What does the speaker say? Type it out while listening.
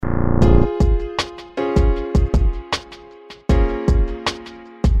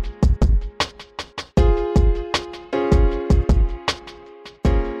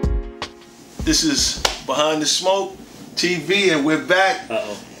This is Behind the Smoke TV, and we're back.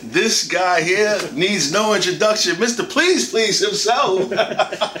 This guy here needs no introduction. Mr. Please himself.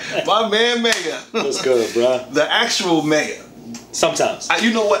 My man Mayor. What's good, bro? The actual mayor. Sometimes.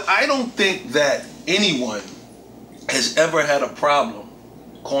 You know what? I don't think that anyone has ever had a problem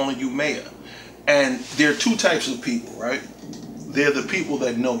calling you mayor. And there are two types of people, right? They're the people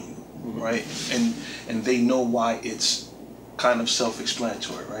that know you, right? And they know why it's kind of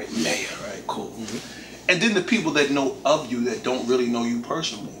self-explanatory, right? Mayor, right? Cool. And then the people that know of you that don't really know you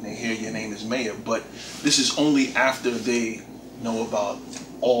personally, and they hear your name is mayor, but this is only after they know about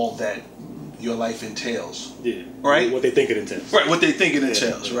all that your life entails. Yeah. Right? What they think it entails. Right, what they think it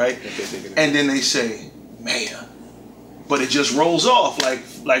entails, right? And then they say, mayor. But it just rolls off like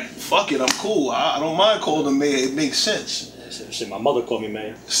fuck it, I'm cool. I don't mind calling them mayor. It makes sense. Shit, my mother called me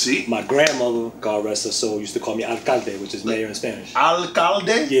mayor. See? My grandmother, God rest her soul, used to call me alcalde, which is mayor in Spanish.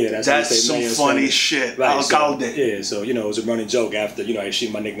 Alcalde? Yeah, that's some funny shit. Right, alcalde. So it was a running joke after,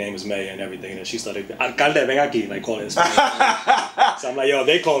 my nickname was mayor and everything, and she started, alcalde, ven aquí, like calling it in Spanish. So I'm like, yo,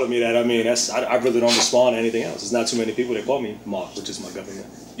 they calling me that. I mean, I really don't respond to anything else. There's not too many people that call me Mark, which is my government.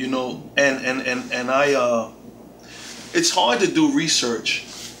 And I, it's hard to do research,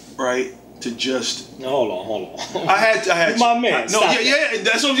 right? To just hold on. I had my man. Yeah,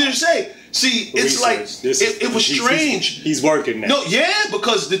 that's what I'm gonna say. See, it's like it was strange. He's working now. No, yeah,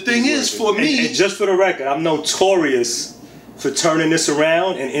 because the thing is, for me, and just for the record, I'm notorious for turning this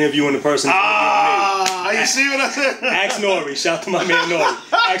around and interviewing the person. You see what I said? Ask Nori. Shout out to my man Nori.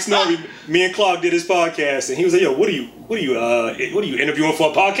 Ask Nori. Me and Clark did his podcast, and he was like, "Yo, what are you interviewing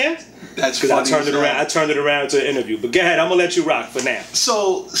for a podcast?" That's because I turned it around. I turned it around to an interview. But go ahead, I'm gonna let you rock for now.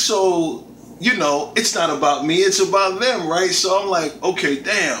 So it's not about me. It's about them, right? So I'm like, okay,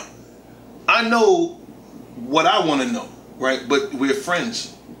 damn. I know what I want to know, right? But we're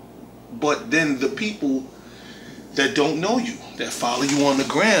friends. But then the people that don't know you, that follow you on the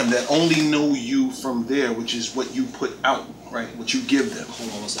gram, that only know you from there, which is what you put out, right? What you give them.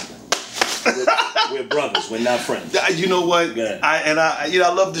 Hold on 1 second. We're brothers. We're not friends. You know what? Yeah. I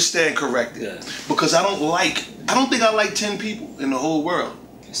love to stand corrected. Yeah. Because I don't think I like 10 people in the whole world.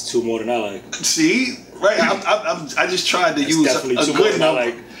 It's 2 more than I like. See, right? I just tried to use a good number.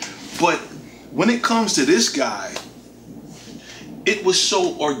 Like. But when it comes to this guy, it was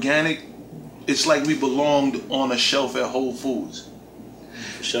so organic. It's like we belonged on a shelf at Whole Foods.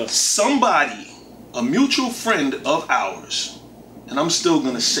 For sure. Somebody, a mutual friend of ours, and I'm still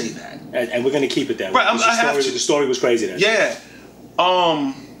gonna say that. And we're gonna keep it that way. Right, the story was crazy then. Yeah.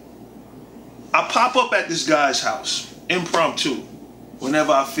 I pop up at this guy's house, impromptu,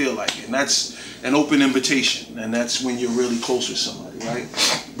 whenever I feel like it. And that's an open invitation. And that's when you're really close with somebody, right?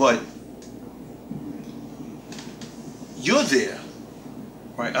 But you're there,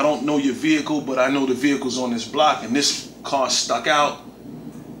 right? I don't know your vehicle, but I know the vehicle's on this block, and this car stuck out.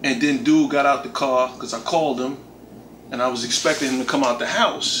 And then dude got out the car, because I called him, and I was expecting him to come out the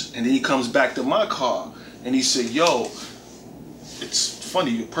house. And then he comes back to my car, and he said, yo, it's funny,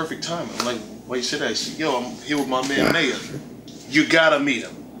 you're perfect timing. I'm like, why you say that? He said, yo, I'm here with my man Mayor. You gotta meet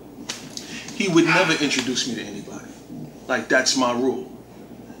him. He would never introduce me to anybody. Like, that's my rule.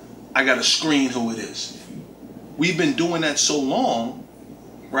 I gotta screen who it is. We've been doing that so long,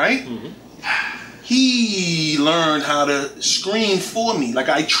 right? He learned how to screen for me. Like,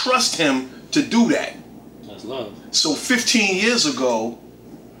 I trust him to do that. That's love. So 15 years ago,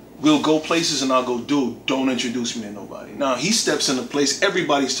 we'll go places and I'll go, dude, don't introduce me to nobody. Now, he steps in a place,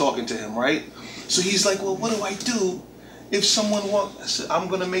 everybody's talking to him, right? So he's like, well, what do I do if someone walks? I said, I'm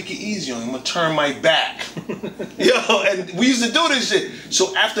going to make it easy on him. I'm going to turn my back. Yo, and we used to do this shit.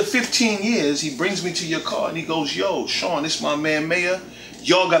 So after 15 years, he brings me to your car and he goes, yo, Sean, this is my man Mayor.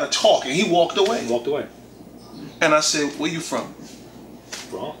 Y'all got to talk. And he walked away. And I said, where you from?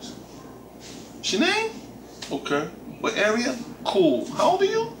 Bronx. What's your name? Okay. What area? Cool. How old are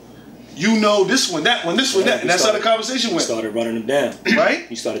you? You know this one, that one, this one, that. And that's how the conversation went. Started running them down. Right?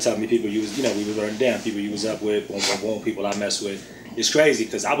 You started telling me people we were running down. People you was up with, people I mess with. It's crazy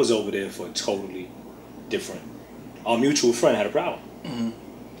because I was over there for totally different. Our mutual friend had a problem.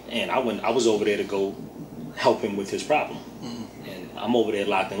 And I was over there to go help him with his problem. And I'm over there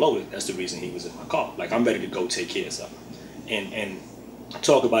locked and loaded. That's the reason he was in my car. Like, I'm ready to go take care of something. And I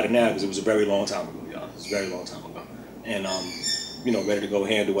talk about it now because it was a very long time ago, y'all. It was a very long time ago. And ready to go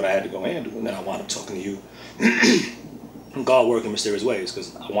handle what I had to go handle. And then I wound up talking to you. God worked in mysterious ways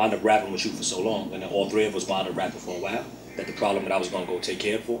because I wound up rapping with you for so long. And then all 3 of us wound up rapping for a while. That the problem that I was going to go take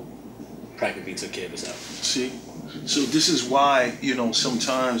care of for practically took care of itself. See? So this is why,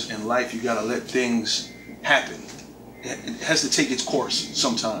 sometimes in life you got to let things happen. it has to take its course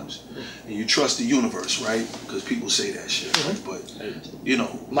sometimes, and you trust the universe, right? Because people say that shit, right? But you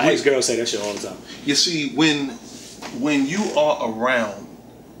know, my ex-girl say that shit all the time. You see, when you are around,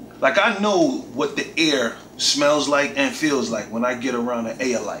 like I know what the air smells like and feels like when I get around an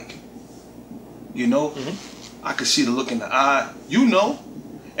A-alike. You know, I can see the look in the eye. You know,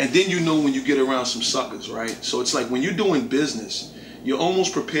 and then you know when you get around some suckers, right? So it's like when you're doing business, you're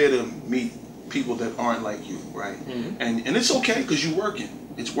almost prepared to meet people that aren't like you, right? And it's okay because you're working.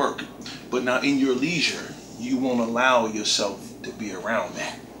 It's work. But now in your leisure, you won't allow yourself to be around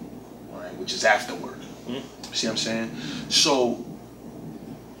that, right? Which is after work. See what I'm saying? So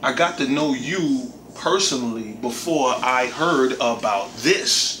I got to know you personally before I heard about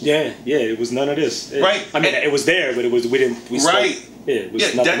this. Yeah, it was none of this. Right. I mean, it was there, but we didn't. Right. It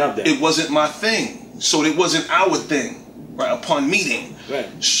was nothing of that. It wasn't my thing. So it wasn't our thing, right? Upon meeting.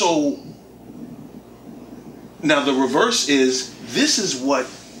 Right. So now the reverse is, this is what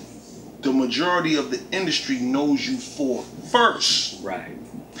the majority of the industry knows you for first. Right.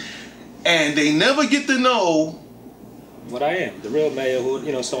 And they never get to know what I am, the real mayor who,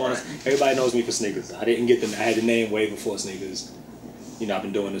 you know, so on. Everybody knows me for sneakers. I had the name way before sneakers. You know, I've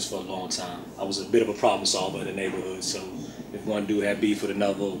been doing this for a long time. I was a bit of a problem solver in the neighborhood, so if one dude had beef with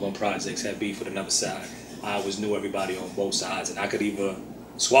another, one project had beef with another side, I always knew everybody on both sides, and I could either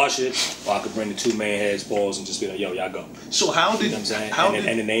squash it, or I could bring the two main heads, balls, and just be like, yo, y'all go. So how did, you know what I'm saying?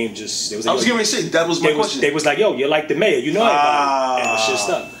 And the name just, it was like, I was getting ready to say, that was my question. They was like, yo, you're like the mayor, you know everybody. And the shit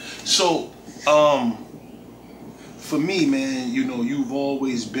stuck. So, for me, man, you know, you've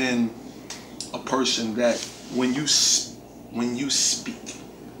always been a person that when you speak,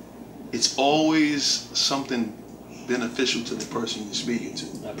 it's always something beneficial to the person you're speaking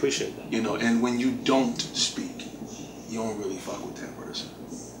to. I appreciate that. You know, and when you don't speak, you don't really fuck with that person.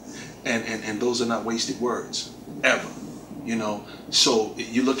 And those are not wasted words, ever. You know, so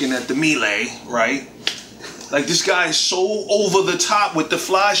you're looking at the melee, right? Like, this guy is so over the top with the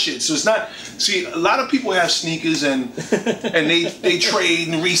fly shit. So it's not, see, a lot of people have sneakers and they trade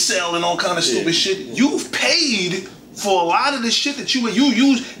and resell and all kind of stupid shit. You've paid for a lot of the shit that you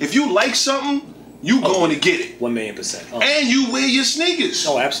use. If you like something, you going to get it. 1,000,000%. Oh. And you wear your sneakers.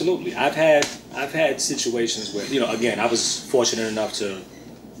 Oh, absolutely. I've had situations where, you know, again, I was fortunate enough to,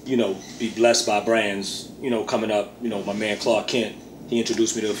 you know, be blessed by brands, you know, coming up. You know, my man Clark Kent, he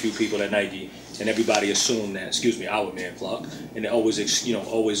introduced me to a few people at Nike, and everybody assumed that, our man Clark, and they always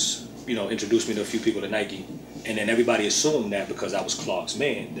introduced me to a few people at Nike, and then everybody assumed that because I was Clark's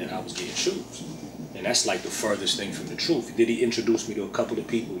man, that I was getting shoes. And that's like the furthest thing from the truth. Did he introduce me to a couple of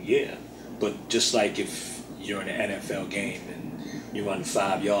people? Yeah. But just like if you're in an NFL game and you run the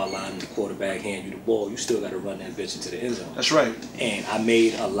 5-yard line and the quarterback hand you the ball, you still got to run that bitch into the end zone. That's right. And I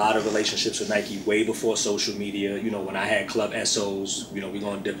made a lot of relationships with Nike way before social media. You know, when I had Club SOs, you know, we're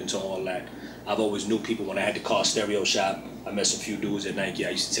going to dip into all that. I've always knew people when I had the car stereo shop. I met some few dudes at Nike. I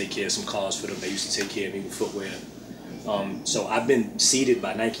used to take care of some cars for them. They used to take care of me with footwear. So I've been seeded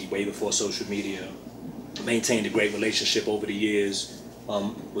by Nike way before social media. Maintained a great relationship over the years.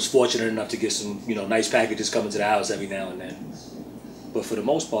 Was fortunate enough to get some, you know, nice packages coming to the house every now and then. But for the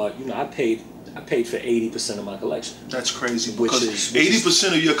most part, you know, I paid for 80% of my collection. That's crazy, because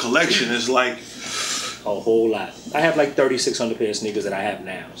 80% of your collection is like a whole lot. I have like 3,600 pair of sneakers that I have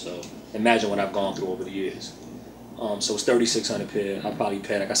now. So imagine what I've gone through over the years. So it's 3,600 pair. I probably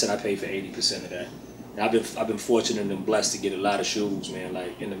paid, like I said, I paid for 80% of that. And I've been fortunate and blessed to get a lot of shoes, man,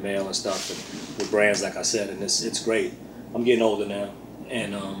 like in the mail and stuff, and with brands, like I said, and it's great. I'm getting older now,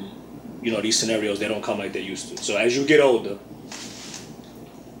 and you know, these scenarios, they don't come like they used to. So as you get older,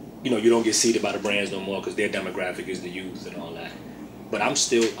 you know, you don't get seated by the brands no more because their demographic is the youth and all that. But I'm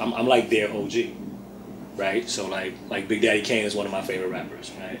like their OG, right? So like Big Daddy Kane is one of my favorite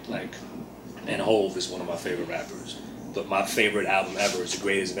rappers, right? Like, and Hove is one of my favorite rappers. But my favorite album ever is The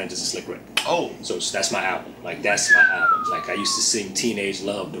Greatest Adventures of Slick Rick. Oh. So that's my album. Like, that's my album. Like, I used to sing Teenage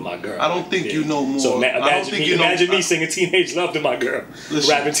Love to my girl. I don't think you know more. So imagine me singing Teenage Love to my girl. Listen,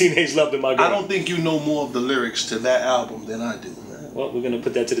 rapping Teenage Love to my girl. I don't think you know more of the lyrics to that album than I do. Well, we're going to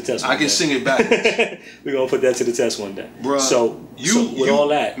put that to the test one day. I can sing it back. We're going to put that to the test one day. Bruh, so with all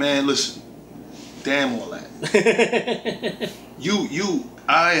that. Man, listen. Damn all that.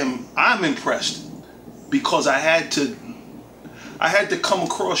 I'm impressed because I had to come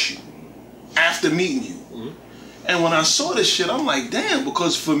across you after meeting you. Mm-hmm. And when I saw this shit, I'm like, damn,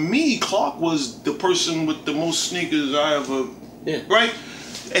 because for me, Clark was the person with the most sneakers I ever, right?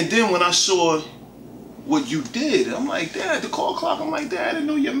 And then when I saw what you did, I'm like, Dad, I had to call Clark. I'm like, Dad, I didn't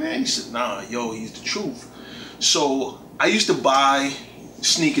know your man. He said, nah, yo, he's the truth. So I used to buy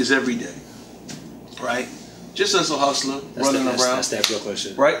sneakers every day, right? just as a hustler, running around. That's that Brooklyn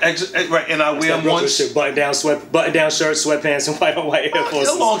shit. Right, right, and I wear them once. Shit, button down shirt, sweatpants, and white on white Air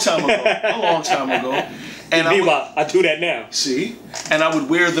Forces. A long time ago. And meanwhile, I do that now. See, and I would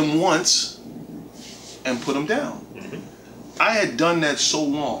wear them once and put them down. I had done that so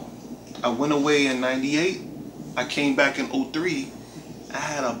long. I went away in '98. I came back in '03. I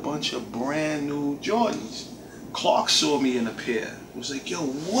had a bunch of brand new Jordans. Clark saw me in a pair. He was like, "Yo,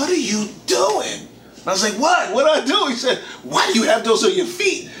 what are you doing?" And I was like, "What? What did I do?" He said, "Why do you have those on your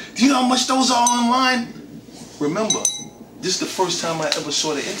feet? Do you know how much those are online?" Remember, this is the first time I ever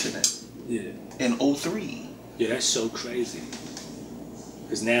saw the internet. Yeah. In '03. Yeah, that's so crazy.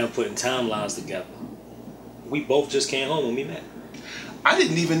 Because now putting timelines together. We both just came home when we met. I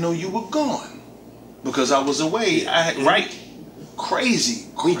didn't even know you were gone. Because I was away. Right. Crazy.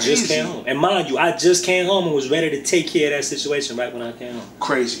 We just came home. And mind you, I just came home and was ready to take care of that situation right when I came home.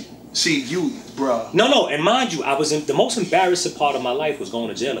 Crazy. See, you, bruh. No, and mind you, I was in the most embarrassing part of my life was going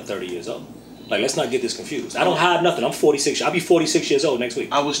to jail at 30 years old. Like, let's not get this confused. I don't hide nothing. I'm 46. I'll be 46 years old next week.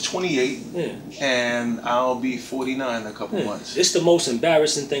 I was 28, and I'll be 49 in a couple months. It's the most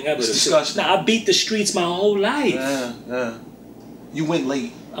embarrassing thing ever. It's disgusting. Now, I beat the streets my whole life. Yeah. You went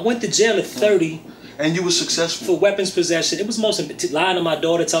late. I went to jail at 30. And you were successful. For weapons possession. It was most lying to my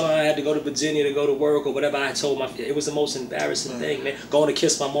daughter, telling her I had to go to Virginia to go to work or whatever I told it was the most embarrassing thing, man. Going to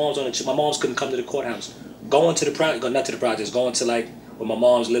kiss my mom's on the my moms couldn't come to the courthouse. Going to the not to the projects, going to like where my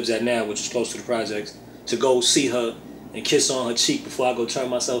mom's lives at now, which is close to the projects, to go see her and kiss on her cheek before I go turn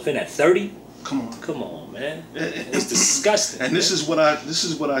myself in at 30. Come on, man. It's disgusting. And this is what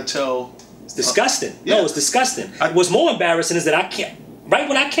I tell. It's disgusting. No, it's disgusting. What's more embarrassing is that I can't. Right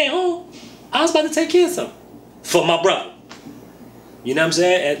when I came home, I was about to take care of something for my brother. You know what I'm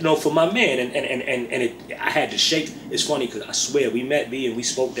saying? And, no, for my man. And I had to shake. It's funny because I swear we met B and we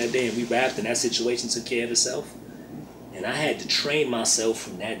spoke that day and we rapped and that situation took care of itself. And I had to train myself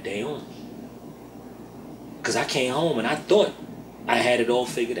from that day on. Because I came home and I thought I had it all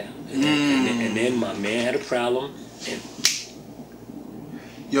figured out. And then my man had a problem. And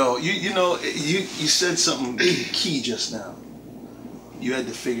yo, you know, you said something key just now. You had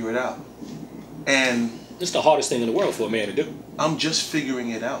to figure it out. And it's the hardest thing in the world for a man to do. I'm just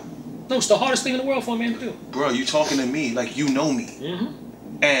figuring it out. No, it's the hardest thing in the world for a man to do. Bro, you talking to me like you know me.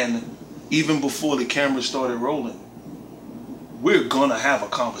 And even before the camera started rolling, we're gonna have a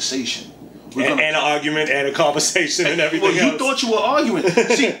conversation. And an argument and a conversation and everything else. You thought you were arguing.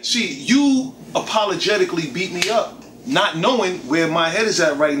 see, you apologetically beat me up, not knowing where my head is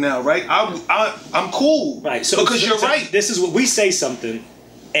at right now, right? I'm cool. Right. So because you're right. This is what we say something.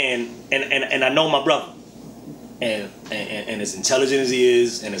 And I know my brother, and as intelligent as he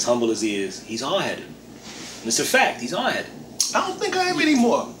is, and as humble as he is, he's hard-headed. And it's a fact, he's hard-headed. I don't think I am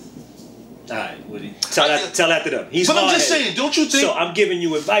anymore. All right, Woody. Tell that to them. He's but hard-headed. I'm just saying, don't you think? So I'm giving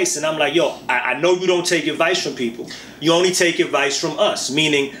you advice, and I'm like, yo, I know you don't take advice from people. You only take advice from us,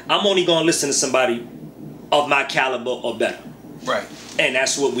 meaning I'm only gonna listen to somebody of my caliber or better. Right. And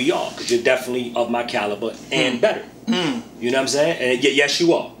that's what we are, because you're definitely of my caliber and better. You know what I'm saying? And yes,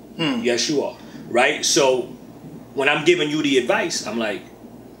 you are. Yes, you are. Right? So when I'm giving you the advice, I'm like,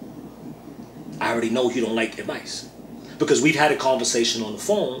 I already know you don't like advice. Because we've had a conversation on the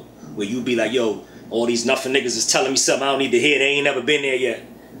phone where you'd be like, yo, all these nothing niggas is telling me something I don't need to hear. They ain't never been there yet.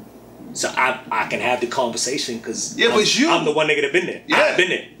 So I can have the conversation because I'm the one nigga that been there. Yeah. I've been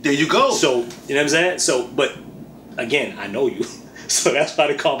there. There you go. So, you know what I'm saying? So, but again, I know you. So that's why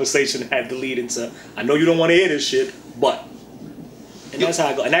the conversation had to lead into, I know you don't want to hear this shit, but. And that's how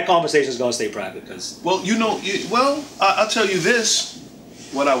I go. And that conversation is going to stay private because. Well, you know, I'll tell you this.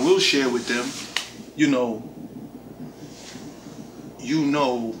 What I will share with them,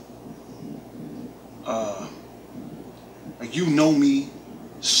 like you know me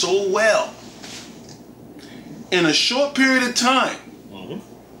so well. In a short period of time,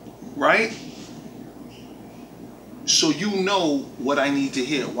 right? So you know what I need to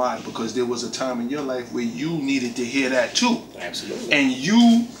hear. Why? Because there was a time in your life where you needed to hear that too. Absolutely. And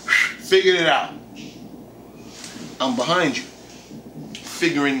you figured it out. I'm behind you,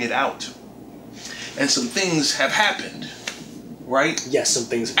 figuring it out. And some things have happened, right? Yes, some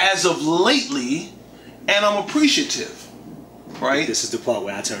things. As of lately, and I'm appreciative, right? This is the part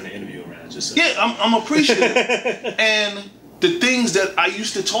where I turn the interview around. Just so. Yeah, I'm appreciative. And the things that I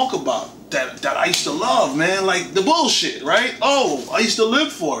used to talk about, that I used to love, man, like the bullshit, right? Oh, I used to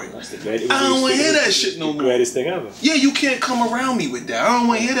live for it. That's the greatest. I don't want to hear that shit no more. Greatest thing ever. Yeah, you can't come around me with that. I don't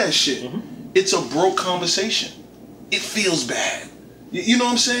want to hear that shit. It's a broke conversation. It feels bad. You know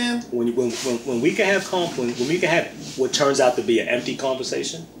what I'm saying? When we can have when we can have what turns out to be an empty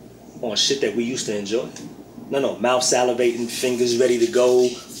conversation on shit that we used to enjoy, mouth salivating, fingers ready to go,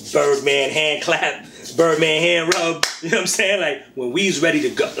 Birdman hand clap, Birdman hand rub. You know what I'm saying? Like when we's ready to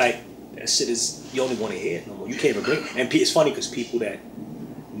go, like that shit is you only want to hear it no more. You can't even bring. And it's funny because people that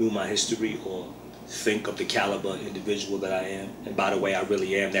knew my history or think of the caliber individual that I am, and by the way, I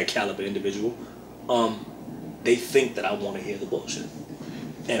really am that caliber individual. They think that I want to hear the bullshit,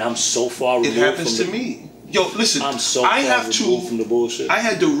 and I'm so far removed. It happens to me. Yo, listen. I'm so far removed from the bullshit. I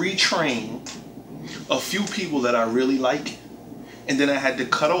had to retrain a few people that I really like, and then I had to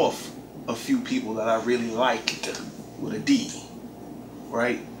cut off a few people that I really liked with a D,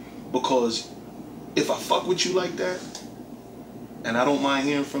 right? Because if I fuck with you like that, and I don't mind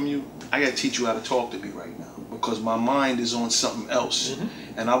hearing from you, I gotta teach you how to talk to me right now, because my mind is on something else,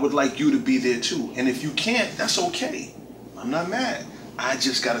 and I would like you to be there too. And if you can't, that's okay. I'm not mad. I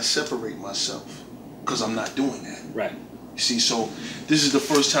just gotta separate myself. Because I'm not doing that. Right. You see, so this is the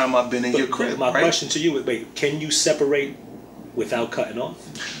first time I've been in your crib. My question to you is, wait, can you separate without cutting off?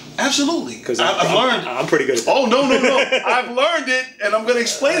 Absolutely. Because I've learned. I'm pretty good at that. Oh, no. I've learned it, and I'm going to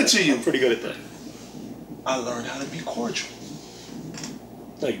explain it to you. I'm pretty good at that. I learned how to be cordial.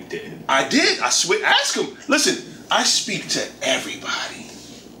 No, you didn't. I did. I swear. Ask them. Listen, I speak to everybody.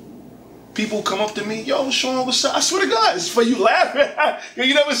 People come up to me, yo, Sean, what's up? I swear to God, it's for you laughing.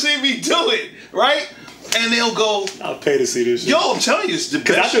 You never see me do it, right? And they'll go, I'll pay to see this shit. Yo, I'm telling you, it's the best.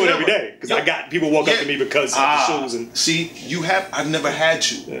 Because I do it every ever. day. Because I got people walk up to me because of the shows. And see, I've never had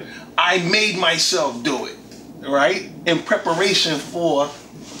to. Yeah. I made myself do it, right? In preparation for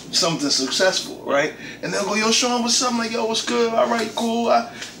something successful, right? And they'll go, yo, Sean, what's up? I'm like, yo, what's good? All right, cool.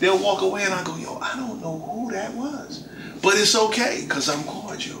 They'll walk away and I go, yo, I don't know who that was. But it's okay, because I'm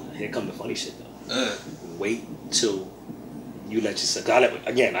cordial. Here come the funny shit, though. Wait till you let yourself...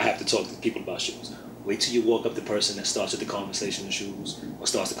 Again, I have to talk to people about shoes. Wait till you walk up the person that starts with the conversation of shoes, or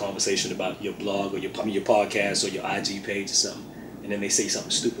starts the conversation about your blog, or your podcast, or your IG page or something. And then they say something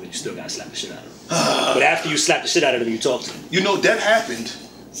stupid and you still got to slap the shit out of them. But after you slap the shit out of them, you talk to them. You know, that happened,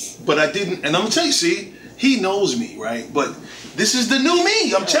 but I didn't... And I'm going to tell you, see, he knows me, right? But... This is the new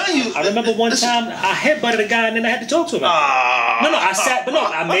me. I'm telling you. I remember one time I headbutted a guy and then I had to talk to him. I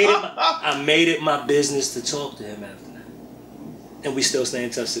made it my business to talk to him after that, and we still stay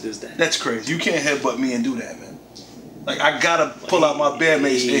in touch to this day. That's crazy. You can't headbutt me and do that, man. Like I gotta pull out my bear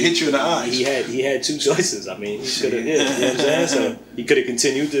mace and hit you in the eyes. He had two choices. I mean, he could have. You know what I'm saying? So he could have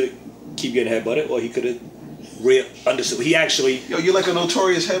continued to keep getting headbutted, or he could have understood. He actually... Yo, you're like a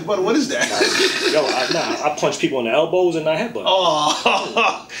notorious headbutter. What is that? I punch people in the elbows and I headbutt.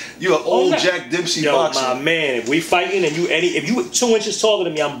 Oh, you're an old Jack Dempsey boxer. My man, if we fighting and if you 2 inches taller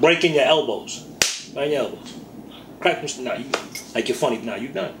than me, I'm breaking your elbows. Right in your elbows. Crack them. Nah, like you're funny. Nah, you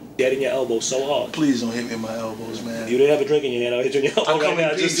done. Dead in your elbows so hard. Please don't hit me in my elbows, man. If you didn't have a drink in your hand, I'll hit you in your elbow right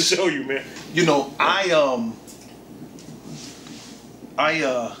now just to show you, man. You know, I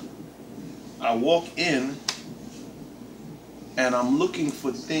walk in and I'm looking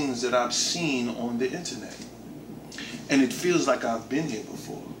for things that I've seen on the internet. And it feels like I've been here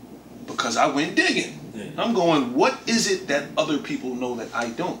before. Because I went digging. Yeah. I'm going, what is it that other people know that I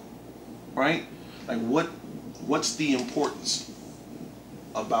don't? Right? Like what's the importance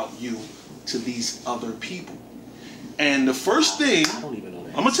about you to these other people? And the first thing, I don't even know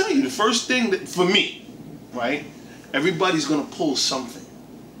that. I'm gonna tell you, the first thing that for me, right? Everybody's gonna pull something.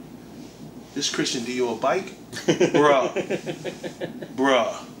 This Christian Dior bike?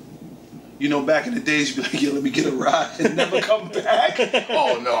 Bruh. You know, back in the days, you'd be like, yo, let me get a ride and never come back.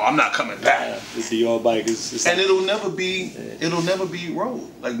 Oh no, I'm not coming back. The Dior bike is and it'll never be road.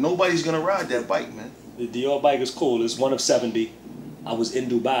 Like nobody's gonna ride that bike, man. The Dior bike is cool. It's one of 70. I was in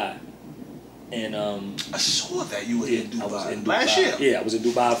Dubai, and I saw that you were in Dubai. I was in Dubai last year. Yeah, I was in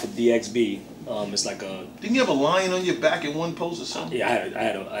Dubai for DXB. It's like a. Didn't you have a lion on your back in one pose or something? Yeah,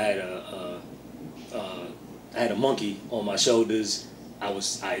 I had a monkey on my shoulders. I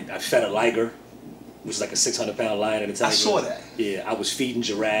fed a liger, which is like a 600-pound lion in a tiger. I saw that. Yeah, I was feeding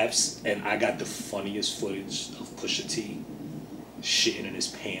giraffes, and I got the funniest footage of Pusha T shitting in his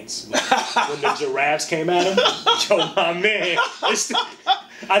pants when the giraffes came at him. Yo, my man,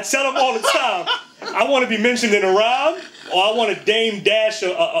 I tell him all the time, I want to be mentioned in a rhyme, or I want to Dame Dash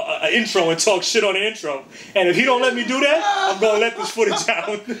an intro and talk shit on the intro. And if he don't let me do that, I'm gonna let this footage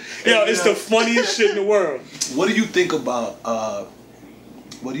out. Yo, it's the funniest shit in the world. What do you think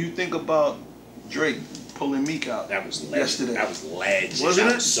about Drake pulling Meek out? That was yesterday. That was legend. Wasn't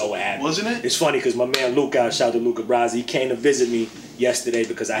it? I was so happy. Wasn't it? It's funny because my man Luca, shout out to Luca Brasi, he came to visit me yesterday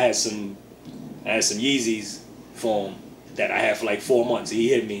because I had some Yeezys for him that I had for like 4 months. He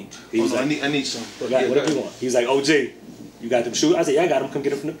hit me. He was like, I need some. Whatever you want. He was like, OG, You got them shoes? I said, yeah, I got them. Come get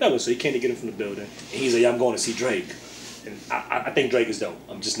them from the building. So he came to get them from the building. And he's like, yeah, I'm going to see Drake. And I think Drake is dope.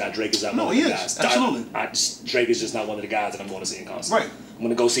 I'm just not Drake is not one of the guys. Absolutely. Drake is just not one of the guys that I'm going to see in concert. Right. I'm going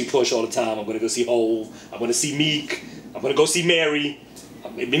to go see Push all the time. I'm going to go see Hove. I'm going to see Meek. I'm going to go see Mary.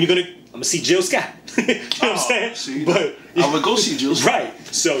 I'm going to see Jill Scott. You know what I'm saying? See, but I would go see Jill Scott. Right.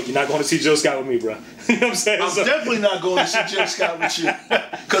 So you're not going to see Jill Scott with me, bro. You know what I'm saying? I'm definitely not going to see Jill Scott with you.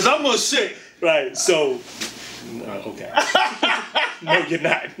 Because I'm going to sit. Right. So, okay. No, you're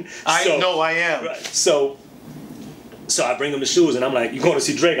not. No, I am. Right. So I bring him the shoes, and I'm like, you going to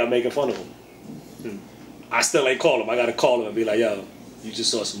see Drake? I'm making fun of him. I still ain't call him. I got to call him and be like, yo, you just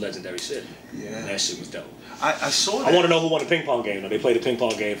saw some legendary shit. Yeah. And that shit was dope. I saw that. I want to know who won the ping pong game. They played a ping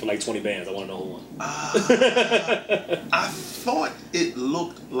pong game for like 20 bands. I want to know who won. I thought it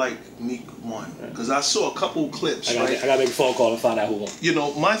looked like Meek won. Because I saw a couple clips, I got to make a phone call and find out who won. You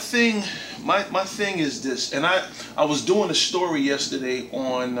know, my thing is this. And I was doing a story yesterday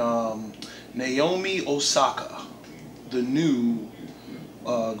on Naomi Osaka, the new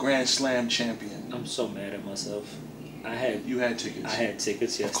Grand Slam champion. I'm so mad at myself. You had tickets. I had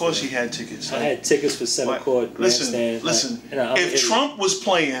tickets, yes. Of course, you had tickets. I had tickets for Center Court, Grandstand. Listen. If Trump was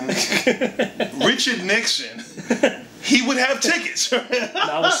playing Richard Nixon, he would have tickets.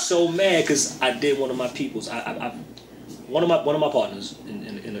 I was so mad because I did one of my people's. One of my partners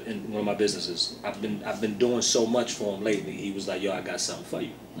in one of my businesses. I've been doing so much for him lately. He was like, "Yo, I got something for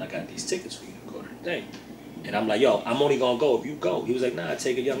you. I got these tickets for you to go to the thing." And I'm like, yo, I'm only gonna go if you go. He was like, nah,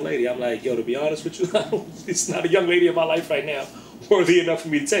 take a young lady. I'm like, yo, to be honest with you, it's not a young lady in my life right now worthy enough for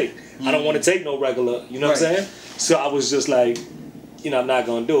me to take. I don't want to take no regular, you know what I'm saying? So I was just like, I'm not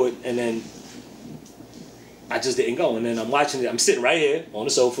gonna do it. And then I just didn't go. And then I'm watching it. I'm sitting right here on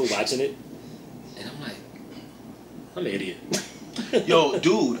the sofa watching it, and I'm like, I'm an idiot. Yo,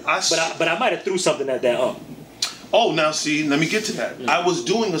 dude, but I might have threw something at that. Oh, now see, let me get to that.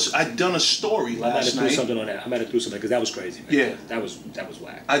 I'd done a story last night. I might have threw something on that. I might have threw something because that was crazy. Man. Yeah, that was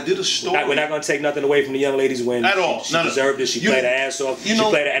whack. I did a story. We're not going to take nothing away from the young ladies when at all. She deserved it. She played her ass off.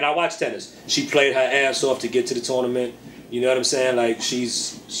 And I watched tennis. She played her ass off to get to the tournament. You know what I'm saying? Like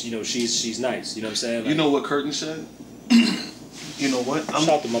she's nice. You know what I'm saying? Like, you know what Curtin said? You know what? Shout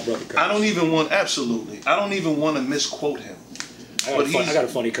out to my brother Curtin. I don't even want to misquote him. I got a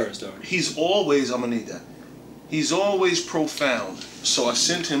funny Curtin story. I'm gonna need that. He's always profound. So I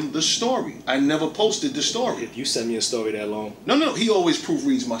sent him the story. I never posted the story. If you send me a story that long. No. He always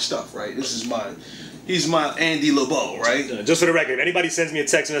proofreads my stuff, right? He's my Andy LeBeau, right? Just for the record, if anybody sends me a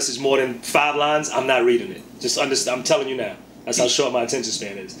text message more than 5 lines, I'm not reading it. Just understand. I'm telling you now. That's how short my attention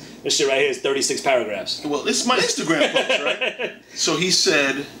span is. This shit right here is 36 paragraphs. Well, it's my Instagram post, right? So he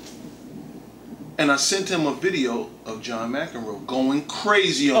said, and I sent him a video of John McEnroe going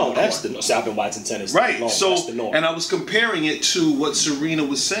crazy on the court. That's the norm. So I've been watching tennis. Right. That's the norm. And I was comparing it to what Serena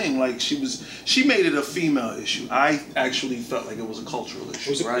was saying. Like she made it a female issue. I actually felt like it was a cultural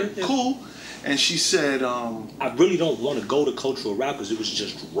issue. Right? Yeah. Cool. And she said, I really don't want to go the cultural route because it was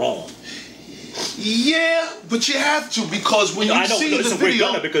just wrong. Yeah, but you have to because when you see the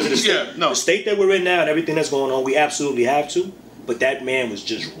video, because of the state that we're in now and everything that's going on, we absolutely have to. But that man was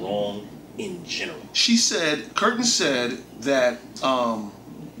just wrong in general. Curtin said that,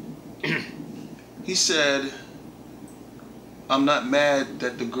 he said, I'm not mad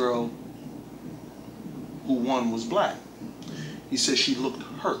that the girl who won was black. He said she looked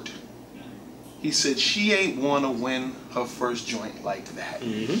hurt. He said she ain't want to win her first joint like that.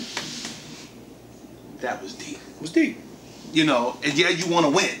 Mm-hmm. That was deep. It was deep. And yeah, you want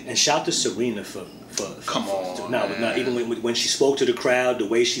to win. And shout to Serena for come on. No, even when she spoke to the crowd, the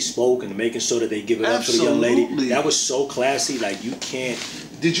way she spoke and making sure that they give it up for the young lady, that was so classy. Like you can't.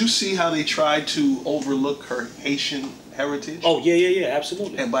 Did you see how they tried to overlook her Haitian heritage? Oh yeah,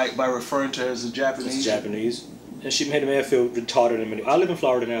 absolutely. And by referring to her as a Japanese. It's Japanese. And she made the man feel retarded. I live in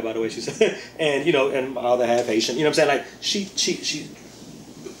Florida now, by the way. She said, and and my other half Haitian. You know what I'm saying? Like she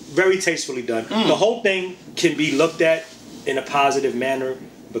very tastefully done. The whole thing can be looked at in a positive manner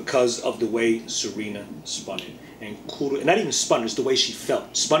because of the way Serena spun it. And not even spun, it's the way she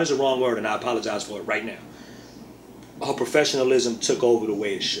felt. Spun is a wrong word, and I apologize for it right now. Her professionalism took over the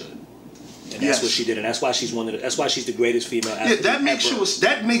way it should. And that's what she did, and that's why she's that's why she's the greatest female athlete. Yeah,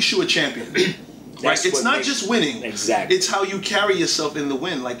 that makes you a champion. Right? It's not just winning. Exactly. It's how you carry yourself in the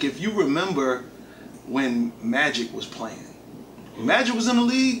win. Like if you remember when Magic was playing. Magic was in the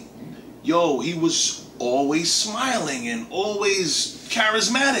league, he was always smiling and always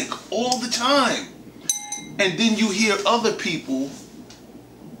charismatic all the time. And then you hear other people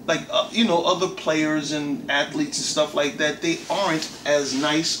like other players and athletes and stuff like that, they aren't as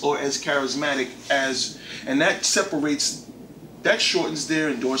nice or as charismatic as, and that shortens their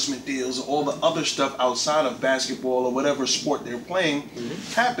endorsement deals, all the other stuff outside of basketball or whatever sport they're playing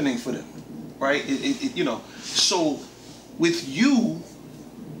happening for them, right? So with you,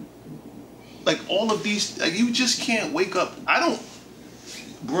 like all of these, like, you just can't wake up.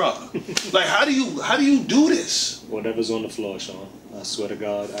 Bruh, like how do you do this? Whatever's on the floor, Sean. I swear to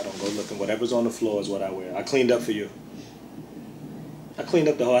God, I don't go looking. Whatever's on the floor is what I wear. I cleaned up for you. I cleaned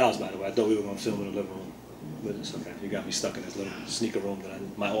up the whole house, by the way. I thought we were gonna film in the living room, but it's okay. You got me stuck in this little sneaker room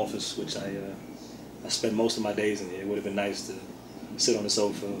my office, which I spend most of my days in here. It would have been nice to sit on the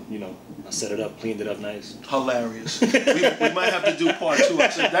sofa. I set it up, cleaned it up nice. Hilarious. we might have to do part 2.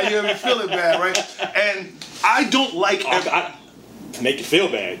 So now you're even feeling bad, right? And I don't like. To make you feel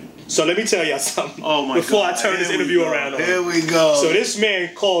bad. So let me tell y'all something. Oh my Before God. I turn this interview around. Here we go. So this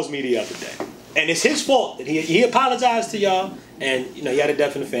man calls me the other day, and it's his fault that he apologized to y'all, and he had a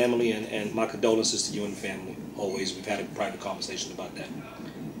death in the family, and my condolences to you and the family. Always, we've had a private conversation about that.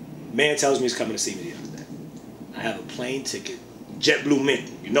 Man tells me he's coming to see me the other day. I have a plane ticket, JetBlue Mint.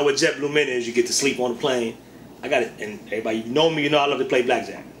 You know what JetBlue Mint is? You get to sleep on the plane. I got it, and everybody, you know me, I love to play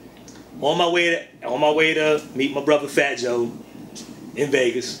blackjack. On my way to meet my brother Fat Joe in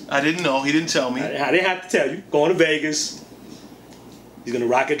Vegas. I didn't know. He didn't tell me. I didn't have to tell you. Going to Vegas. He's gonna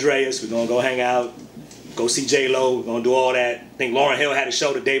rock Andreas. We're gonna go hang out. Go see J-Lo. We're gonna do all that. I think Lauryn Hill had a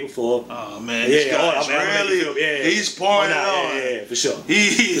show the day before. Oh man, he's pouring it on. Yeah, for sure.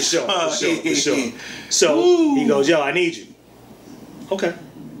 For sure. So he goes, yo, I need you. Okay.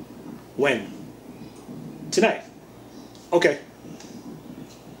 When? Tonight. Okay.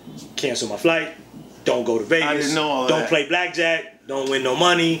 Cancel my flight. Don't go to Vegas. I didn't know all Don't that. play blackjack. Don't win no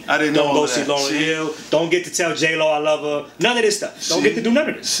money. I didn't know Don't all go see that. Lauryn Hill. Don't get to tell J-Lo I love her. None of this stuff. Don't get to do none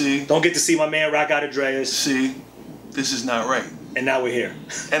of this. See? Don't get to see my man rock out Andreas. See? This is not right. And now we're here.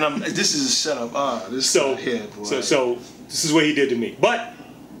 And this is a setup. This is not here, boy. So this is what he did to me. But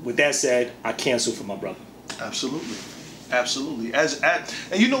with that said, I canceled for my brother. Absolutely. And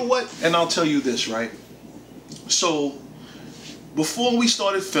you know what? And I'll tell you this, right? So before we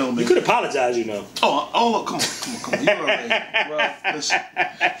started filming, You could apologize, Oh, come on. You already, bro. Listen,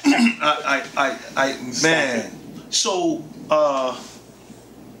 man. So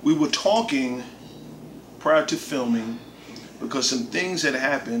we were talking prior to filming because some things had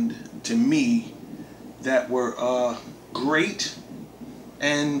happened to me that were great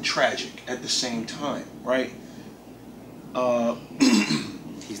and tragic at the same time, right?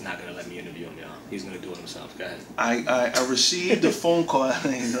 He's not gonna let me interview him, y'all. He's gonna do it himself. Go ahead. I received a phone call.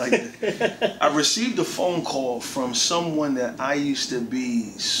 I received a phone call from someone that I used to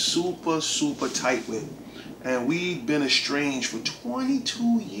be super, super tight with. And we'd been estranged for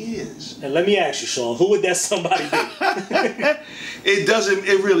 22 years. And let me ask you, Sean, who would that somebody be?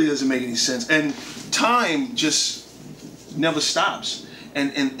 It really doesn't make any sense. And time just never stops.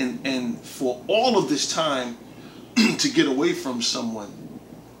 And for all of this time to get away from someone,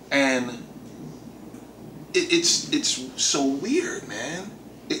 and it's so weird, man.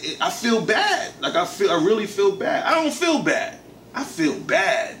 I feel bad. Like I really feel bad. I don't feel bad. I feel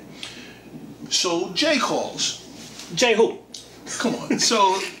bad. So Jay calls. Jay who? Come on.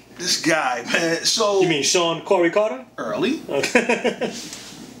 So this guy, man. So You mean Sean Corey Carter? early. Okay.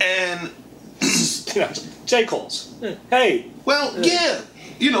 And Jay calls. Hey. well, yeah,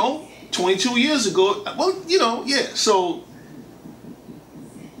 22 years ago. Well, yeah. So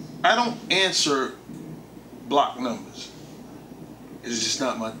I don't answer block numbers. It's just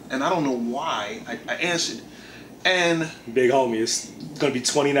not my. And I don't know why I answered. And Big homie, it's gonna be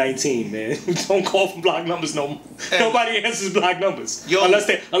 2019, man. Don't call from block numbers no more. Nobody answers block numbers. Yo, unless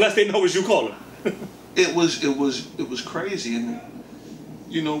they know what you call them. it was crazy, and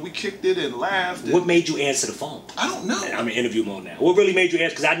we kicked it and laughed. And What made you answer the phone? I don't know. I'm in interview mode now. What really made you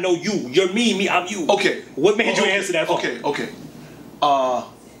answer? Because I know you. You're me, I'm you. Okay. What made you answer that phone? Okay.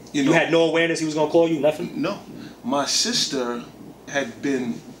 You had no awareness he was gonna call you. Nothing. No, my sister had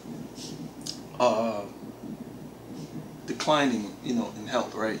been declining, in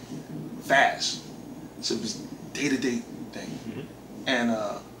health, right? Fast. So it was day-to-day thing. Mm-hmm. And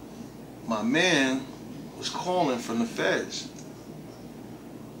my man was calling from the feds.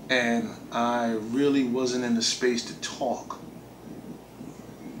 And I really wasn't in the space to talk.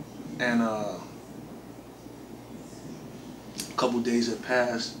 And a couple days had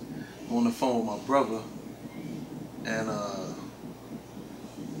passed. I'm on the phone with my brother. And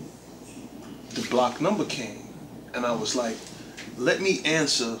the block number came. And I was like, let me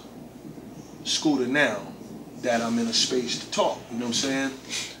answer Scooter now that I'm in a space to talk. You know what I'm saying?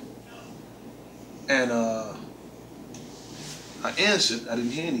 And I answered. I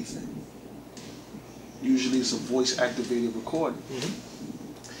didn't hear anything. Usually it's a voice-activated recording.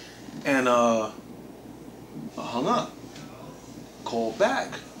 And I hung up. Called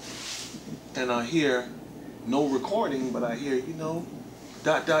back. And I hear no recording, but I hear, you know, ...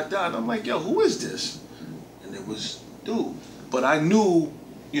 And I'm like, yo, who is this? And it was dude. But I knew,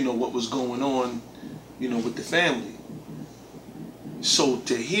 you know, what was going on, you know, with the family. So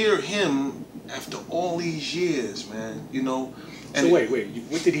to hear him after all these years, man, you know. And so wait,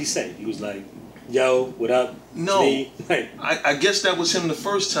 what did he say? He was like, yo, what up? No, me. Like, I guess that was him the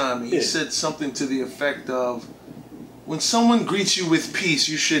first time. He said something to the effect of, when someone greets you with peace,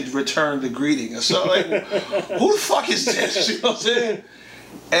 you should return the greeting. So like, who the fuck is this? You know what I'm saying?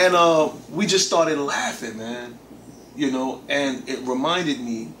 And we just started laughing, man. You know, and it reminded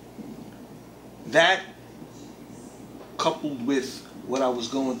me that, coupled with what I was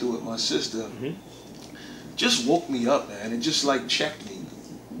going through with my sister, just woke me up, man. It just like checked me,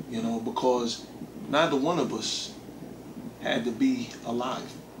 you know, because neither one of us had to be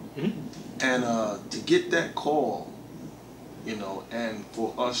alive. And to get that call, you know, and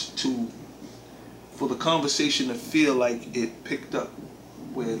for the conversation to feel like it picked up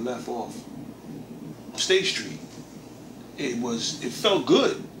where it left off on State Street, it felt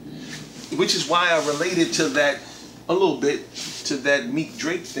good, which is why I related to that a little bit, to that Meek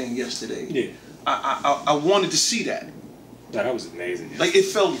Drake thing yesterday. Yeah. I wanted to see that. No, that was amazing. Like, it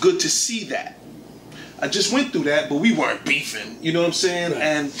felt good to see that. I just went through that, but we weren't beefing, you know what I'm saying? Right.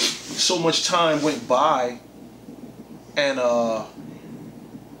 And so much time went by, and the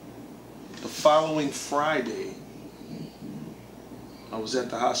following Friday, I was at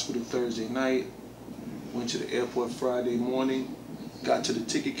the hospital Thursday night, went to the airport Friday morning, got to the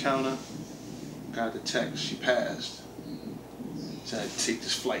ticket counter, got the text, she passed. So I had to take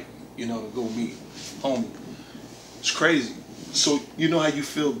this flight, you know, to go meet homie. It's crazy. So you know how you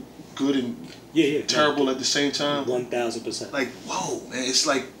feel good and terrible at the same time? 1000%. Like, whoa, man, it's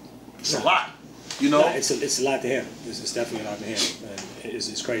like, it's a lot, you know? It's a lot to handle. It's definitely a lot to handle. And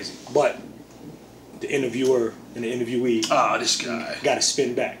it's crazy. But the interviewer and the interviewee this guy got to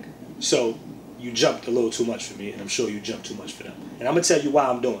spin back. So you jumped a little too much for me, and I'm sure you jumped too much for them. And I'm going to tell you why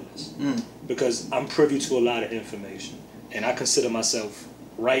I'm doing this. Because I'm privy to a lot of information. And I consider myself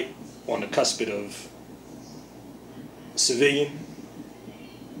right on the cusp of civilian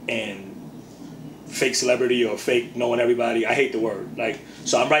and fake celebrity or fake knowing everybody. I hate the word. Like,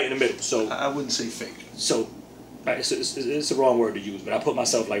 so I'm right in the middle. So I wouldn't say fake. So it's the wrong word to use, but I put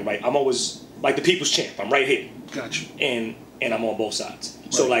myself like right. I'm always like the people's champ. I'm right here. Gotcha. And I'm on both sides.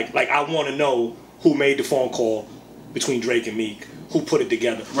 Right. So like I want to know who made the phone call between Drake and Meek, who put it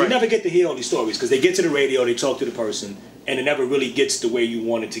together. Right. You never get to hear all these stories because they get to the radio, they talk to the person, and it never really gets the way you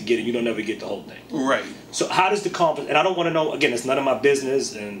want it to get it. You don't ever get the whole thing. Right. So how does the conference, and I don't want to know, again, it's none of my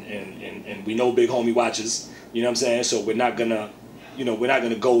business, and we know Big Homie watches, you know what I'm saying? So we're not gonna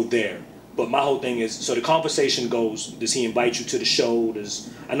go there. But my whole thing is, so the conversation goes, does he invite you to the show?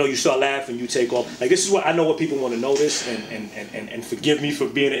 I know you start laughing, you take off. Like, this is what I know what people want to know this, and forgive me for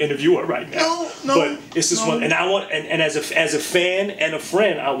being an interviewer right now. No. But it's just one, and I want, and as a fan and a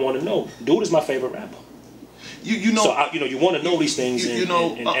friend, I want to know, dude is my favorite rapper. You know, so you want to know these things, and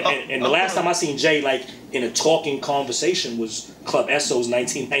the last time I seen Jay like in a talking conversation was Club Esso's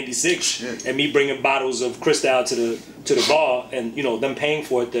 1996, and me bringing bottles of Cristal to the bar, and them paying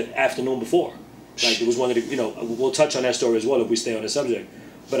for it the afternoon before. Like, it was one of the we'll touch on that story as well if we stay on the subject.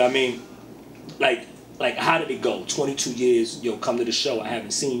 But I mean, like how did it go? 22 years, come to the show. I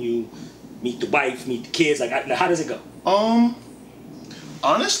haven't seen you. Meet the wife, meet the kids. Like, how does it go?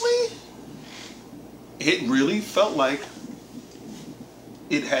 Honestly, it really felt like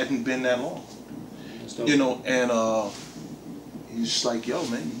it hadn't been that long. And he's just like, yo,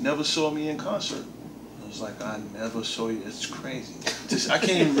 man, you never saw me in concert. I was like, I never saw you. It's crazy. I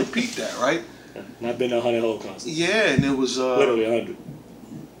can't even repeat that, right? Not been to 100 whole concerts. Yeah, and it was literally 100.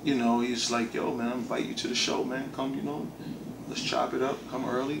 He's like, yo, man, I invite you to the show, man. Come, let's chop it up. Come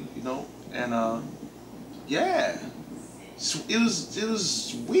early, and yeah, it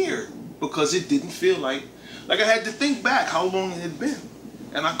was weird. Because it didn't feel like I had to think back how long it had been.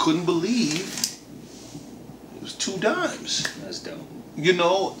 And I couldn't believe it was $2. That's dope.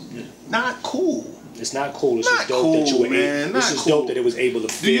 Not cool. It's not cool. It's not just dope cool, that you were man. It's just dope that it was able to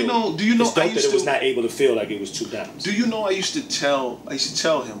feel. Do you know it's dope that it was not able to feel like it was $2. Do you know I used to tell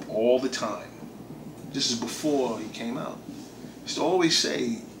him all the time. This is before he came out. I used to always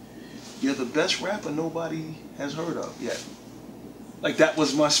say, you're the best rapper nobody has heard of yet. Like, that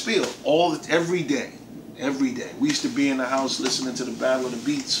was my spiel every day. We used to be in the house listening to the Battle of the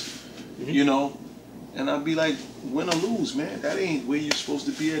Beats, And I'd be like, win or lose, man, that ain't where you're supposed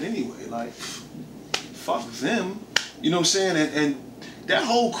to be at anyway. Like, fuck them. You know what I'm saying? And that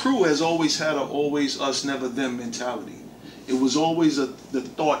whole crew has always had a always us, never them mentality. It was always the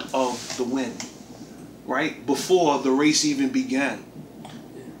thought of the win, right? Before the race even began.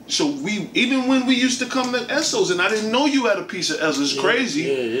 So even when we used to come to Essos, and I didn't know you had a piece of Essos, crazy.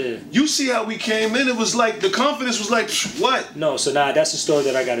 Yeah. You see how we came in, it was like, the confidence was like, what? No, so now that's the story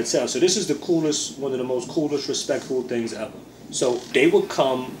that I gotta tell. So this is the coolest, one of the most coolest, respectful things ever. So they would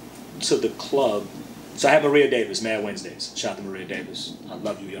come to the club. So I had Maria Davis, Mad Wednesdays. Shout out to Maria Davis. I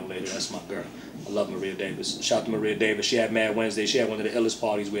love you, young lady. That's my girl. I love Maria Davis. Shout out to Maria Davis. She had Mad Wednesdays. She had one of the illest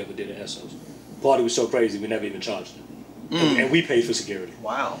parties we ever did at Essos. Party was so crazy, we never even charged her. And we paid for security.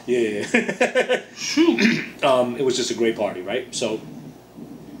 Wow. Yeah. Shoot. It was just a great party, right? So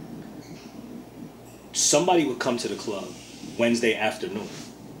somebody would come to the club Wednesday afternoon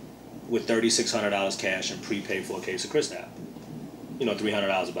with $3,600 cash and prepay for a case of Cristal. You know,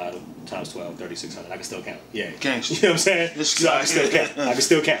 $300 a bottle times 12, $3,600. I can still count. Yeah. Gangster. You know what I'm saying? So I can still count. I can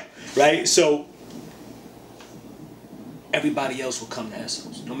still count. Right? So everybody else would come to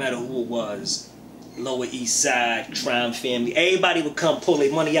Essos, no matter who it was. Lower East Side, Crime Family, everybody would come pull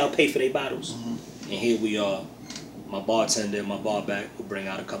their money out, pay for their bottles. And here we are. My bartender and my bar back would bring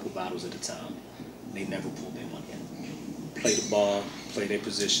out a couple bottles at a time. They never pulled their money out. Play the bar, play their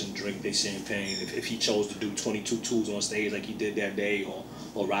position, drink their champagne. If he chose to do 22 twos on stage like he did that day,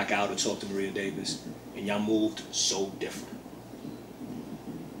 or rock out or talk to Maria Davis, and y'all moved so different.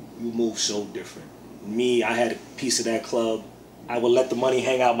 You moved so different. Me, I had a piece of that club. I would let the money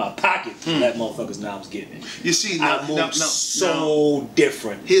hang out my pocket to let motherfuckers know I was getting it. You see, I moved so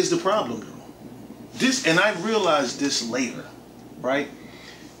different. Here's the problem, though. This, and I realized this later, right?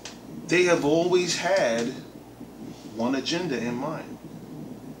 They have always had one agenda in mind,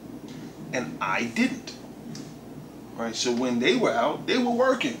 and I didn't. Right? So when they were out, they were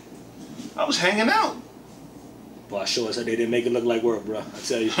working. I was hanging out. Well, I sure said they didn't make it look like work, bro. I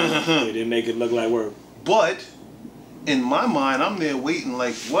tell you, they didn't make it look like work. But in my mind, I'm there waiting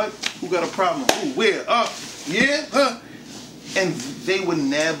like, what? Who got a problem? Who? Where? Yeah? Huh? And they were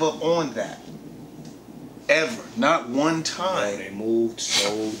never on that. Ever. Not one time. Yo, they moved so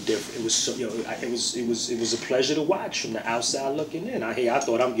different. It was so, it was a pleasure to watch from the outside looking in. I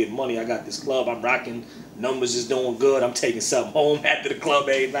thought I'm getting money. I got this club. I'm rocking. Numbers is doing good. I'm taking something home after the club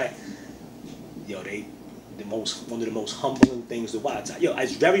every night. Yo, one of the most humbling things to watch. Yo,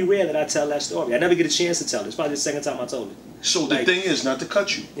 it's very rare that I tell that story. I never get a chance to tell it. It's probably the second time I told it. So the thing is, not to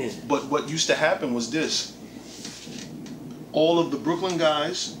cut you, but what used to happen was this. All of the Brooklyn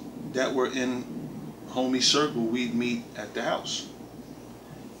guys that were in homie circle, we'd meet at the house.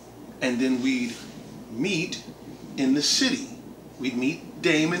 And then we'd meet in the city. We'd meet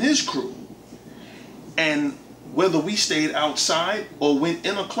Dame and his crew. And whether we stayed outside or went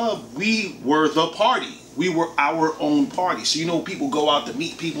in a club, we were the party. We were our own party. So you know, people go out to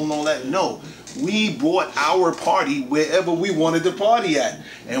meet people and all that. No, we brought our party wherever we wanted to party at.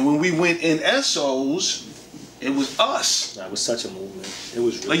 And when we went in Essos, it was us. That was such a movement. It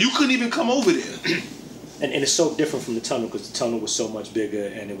was really, like, you couldn't even come over there. And it's so different from the tunnel because the tunnel was so much bigger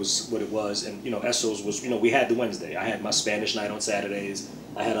and it was what it was. And, you know, Essos was, you know, we had the Wednesday. I had my Spanish night on Saturdays.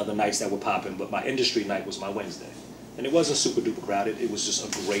 I had other nights that were popping, but my industry night was my Wednesday. And it wasn't super duper crowded. It was just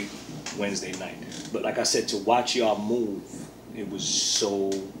a great Wednesday night. But like I said, to watch y'all move, it was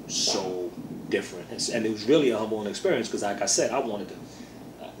so different. And it was really a humbling experience because, like I said, I wanted to.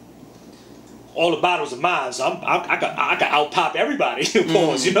 All the bottles are mine, so I got out pop everybody.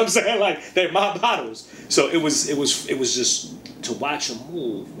 Pause, you know what I'm saying? Like, they're my bottles. So it was just to watch them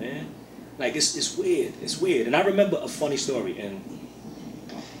move, man. Like, it's weird. It's weird. And I remember a funny story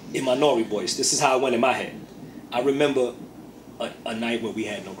in my Nori voice. This is how it went in my head. I remember a night where we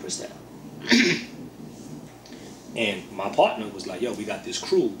had no Cristal. And my partner was like, yo, we got this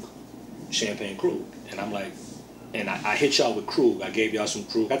Krug, Champagne Krug. And I'm like, and I hit y'all with Krug. I gave y'all some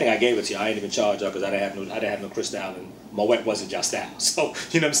Krug. I think I gave it to y'all. I didn't even charge y'all because I didn't have no Cristal, and Moet wasn't y'all style. So,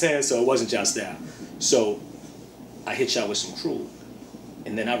 you know what I'm saying? So it wasn't y'all style. So I hit y'all with some Krug.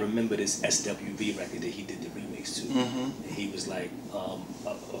 And then I remember this SWV record that he did the remix to. And he was like,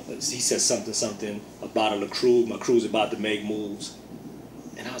 he said something, a bottle of Krug. My crew's about to make moves.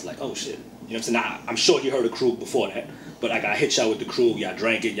 And I was like, oh shit. You know what I'm saying? Now, I'm sure you heard of Krug before that. But like, I hit y'all with the Krug. Y'all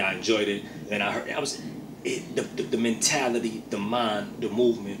drank it. Y'all enjoyed it. And the mentality, the mind, the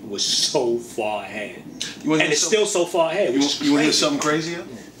movement was so far ahead. And it's still so far ahead. You want to hear something crazier?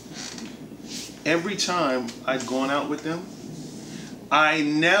 Every time I'd gone out with them, I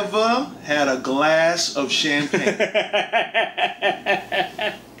never had a glass of champagne.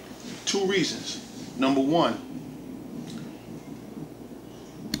 2 reasons. Number one,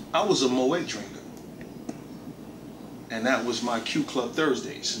 I was a Moet drinker. And that was my Q Club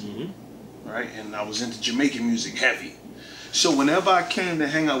Thursdays. Mm-hmm. Right? And I was into Jamaican music heavy. So whenever I came to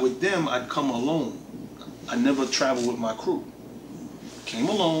hang out with them, I'd come alone. I never traveled with my crew. Came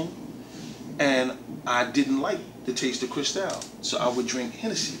alone, and I didn't like the taste of Cristal. So I would drink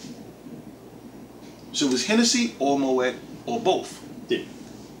Hennessy. So it was Hennessy or Moet or both. Yeah.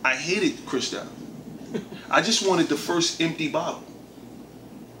 I hated Cristal. I just wanted the first empty bottle.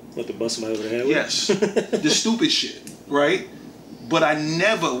 What, the bust somebody over the head with? Yes. The stupid shit, right? But I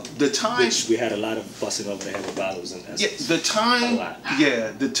never, the time... Which we had a lot of busting over the head with bottles in essence. Yeah, the time... A lot.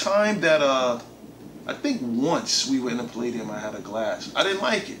 Yeah, the time that, I think once we were in a Palladium, I had a glass. I didn't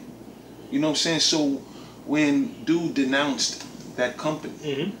like it. You know what I'm saying? So when dude denounced that company,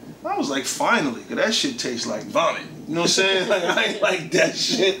 Mm-hmm. I was like, finally, because that shit tastes like vomit. You know what I'm saying? Like, I ain't like that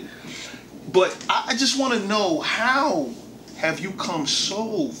shit. But I just want to know, how have you come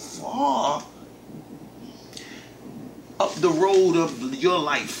so far up the road of your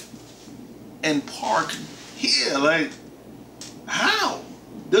life and park here? Like, how?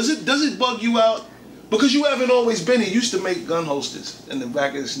 Does it bug you out? Because you haven't always been here. You used to make gun holsters in the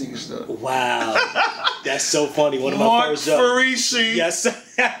back of the sneaker store. Wow. That's so funny. One of my Mark first jobs. Farisi. Yes.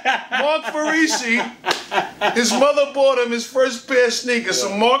 Mark Farisi, his mother bought him his first pair of sneakers,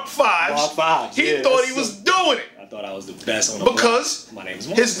 some Mark 5s. Mark 5s. He yeah, thought he was doing it. I thought I was the best on the block. Because My name is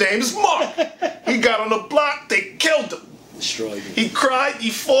Mark. his name is Mark. He got on the block, they killed him. Destroyed me. He cried,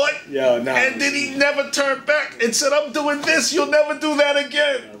 he fought, Yo, nah, and then he never turned back and said, I'm doing this, you'll never do that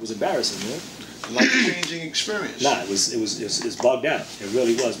again. It was embarrassing, man. Life-changing experience. Nah, it's bugged out. It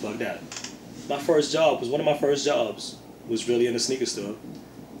really was bugged out. My first job one of my first jobs was really in a sneaker store,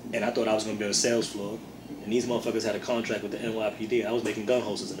 and I thought I was gonna be on the sales floor. And these motherfuckers had a contract with the NYPD. I was making gun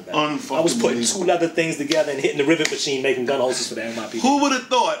holsters in the back. I was putting two leather things together and hitting the rivet machine, making gun holsters for the NYPD. Who would have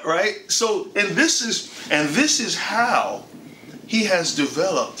thought, right? So, and this is how he has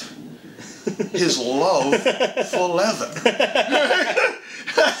developed his love for leather.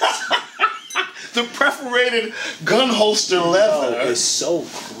 The perforated gun holster leather. Oh, it's so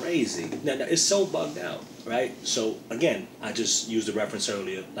crazy. No, it's so bugged out, right? So again, I just used the reference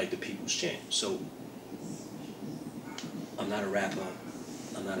earlier, like the People's Champ. So I'm not a rapper,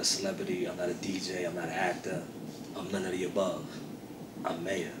 I'm not a celebrity, I'm not a DJ, I'm not an actor, I'm none of the above. I'm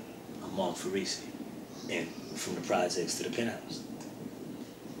Mayor, I'm Mark Farisi, and from the projects to the penthouse.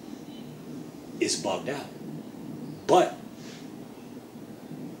 It's bugged out. But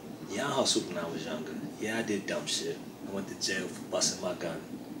yeah, I hustled when I was younger. Yeah, I did dumb shit. I went to jail for busting my gun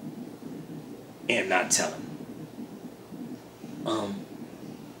and not telling.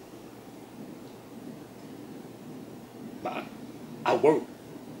 But I work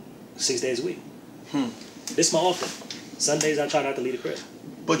 6 days a week. This is my off day. Sundays I try not to leave the crib.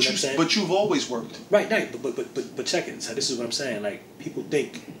 But you know but you've always worked. Right. But check it. So this is what I'm saying. Like, people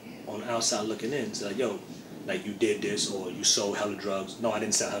think on the outside looking in, it's like, yo, like, you did this or you sold hella drugs. No, I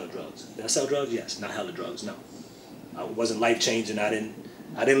didn't sell hella drugs. Did I sell drugs? Yes. Not hella drugs. No. I wasn't life changing. I didn't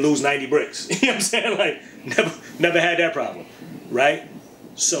lose 90 bricks. You know what I'm saying? Like, never had that problem. Right?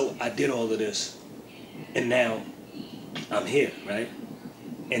 So I did all of this, and now I'm here, right?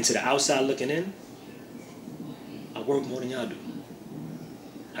 And to the outside looking in, I work more than y'all do.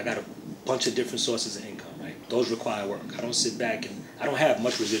 I got a bunch of different sources of income, right? Those require work. I don't sit back and I don't have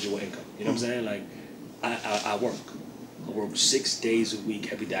much residual income. You know what I'm saying? Like, I work. I work 6 days a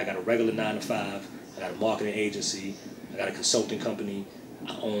week, every day. I got a regular 9 to 5. I got a marketing agency. I got a consulting company.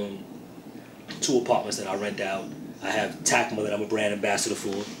 I own 2 apartments that I rent out. I have Tacma that I'm a brand ambassador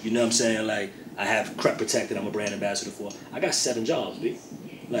for. You know what I'm saying? Like, I have Crep Protect that I'm a brand ambassador for. I got 7 jobs, B.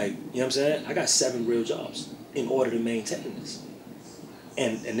 Like, you know what I'm saying? I got 7 real jobs in order to maintain this.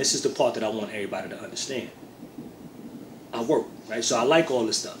 And this is the part that I want everybody to understand. I work, right? So I like all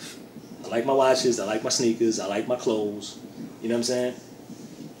this stuff. I like my watches, I like my sneakers, I like my clothes. You know what I'm saying?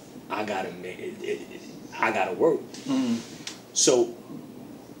 I gotta work. So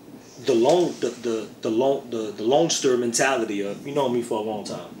the Lonester mentality of, you know me for a long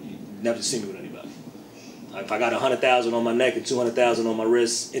time. You never see me with anybody. If I got 100,000 on my neck and 200,000 on my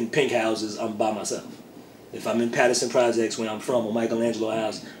wrist in pink houses, I'm by myself. If I'm in Patterson Projects, where I'm from, or Michelangelo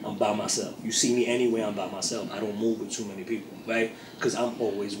House, I'm by myself. You see me anywhere, I'm by myself. I don't move with too many people, right? Because I'm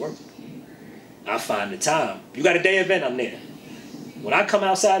always working. I find the time. You got a day event, I'm there. When I come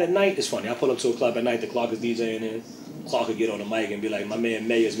outside at night, it's funny. I pull up to a club at night, the clock is DJing in. Clark would get on the mic and be like, my man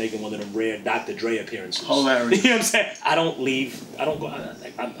May is making one of them rare Dr. Dre appearances. Hilarious. You know what I'm saying? I don't leave. I don't go.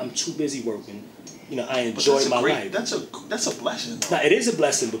 I'm too busy working. You know, I enjoy my life. That's a blessing. Though. Now, it is a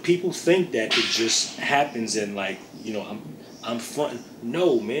blessing, but people think that it just happens and like, you know, I'm fronting.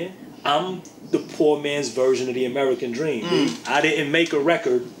 No, man. I'm the poor man's version of the American dream. I didn't make a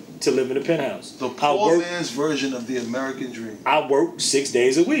record to live in a penthouse. The poor man's version of the American dream. I work 6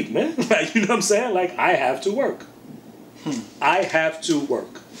 days a week, man. Like, you know what I'm saying? Like, I have to work. I have to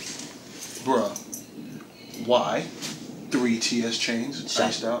work. Bruh. Why? 3 TS chains.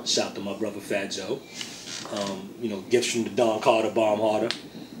 Iced out. Shout to my brother Fat Joe. You know, gifts from the Don Carter Bomb Harder.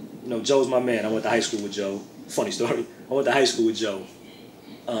 You know, Joe's my man. I went to high school with Joe. Funny story. I went to high school with Joe.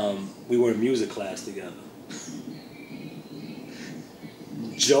 We were in music class together.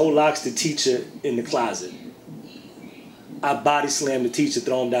 Joe locks the teacher in the closet. I body slam the teacher,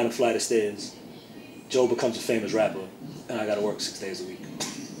 throw him down a flight of stairs. Joe becomes a famous rapper, and I gotta work 6 days a week.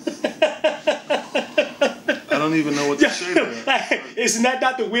 I don't even know what to say to that. Isn't that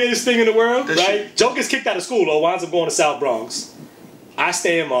not the weirdest thing in the world, right? Joe gets kicked out of school, or winds up going to South Bronx. I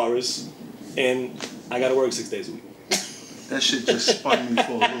stay in Morris, and I gotta work 6 days a week. That shit just spun me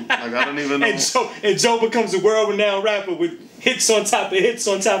for a loop. Like, I don't even know. And Joe becomes a world-renowned rapper with hits on top of hits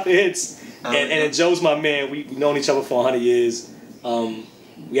on top of hits. And Joe's my man. We've known each other for 100 years.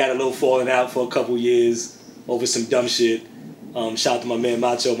 We had a little falling out for a couple years over some dumb shit. Shout out to my man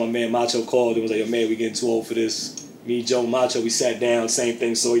Macho. My man Macho called and was like, yo, man, we getting too old for this. Me, Joe, Macho, we sat down, same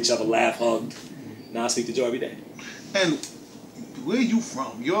thing, saw each other, laugh, hugged. Now I speak to Joe every day. And where are you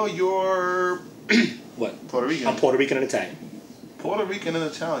from? You're What? Puerto Rican. I'm Puerto Rican and Italian. Puerto Rican and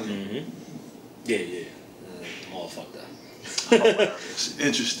Italian. Mm-hmm. Yeah. I'm all fucked up. Hilarious.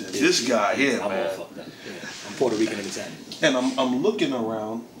 Interesting. Yeah, this guy here, I'm man. all fucked up. Yeah. I'm Puerto Rican and Italian. And I'm looking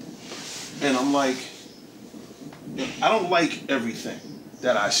around, and I'm like, I don't like everything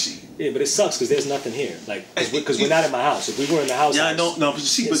that I see. Yeah, but it sucks because there's nothing here. Like, because we're not in my house. If we were in the house, I don't know. No. You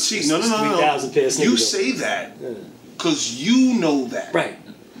say that because you know that, right?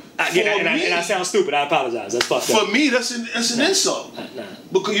 And I sound stupid. I apologize. That's fucked up. For me, that's an insult. Nah.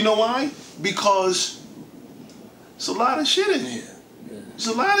 Because you know why? Because there's a lot of shit in here. There's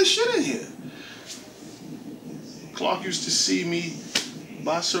a lot of shit in here. Clark used to see me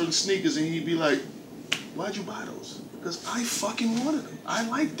buy certain sneakers and he'd be like, why'd you buy those? Because I fucking wanted them. I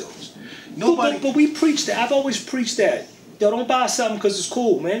like those. Nobody. But we preach that. I've always preached that. Yo, don't buy something because it's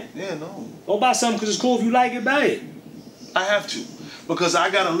cool, man. Yeah, no. Don't buy something because it's cool. If you like it, buy it. I have to. Because I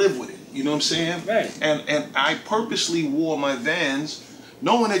gotta live with it. You know what I'm saying? Right. And I purposely wore my Vans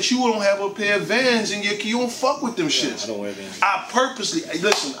knowing that you don't have a pair of Vans and you don't fuck with them shits. I don't wear Vans. I purposely,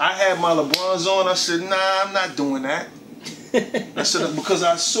 listen, I had my LeBrons on. I said, nah, I'm not doing that. I said, because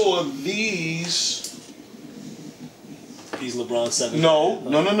I saw these. These LeBron 7. No.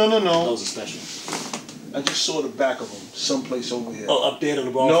 Those are special. I just saw the back of them someplace over here. Oh, up there, the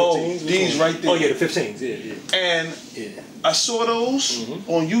LeBron 15s? These right there. Oh, yeah, the 15s. Yeah. And I saw those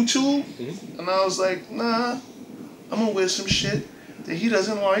on YouTube, and I was like, nah, I'm going to wear some shit that he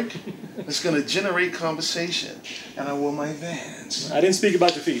doesn't like. It's going to generate conversation. And I wore my Vans. I didn't speak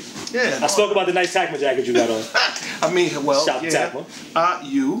about your feet. Yeah. I spoke about the nice Tacma jacket you got on. I mean, well, Shout to Tacma.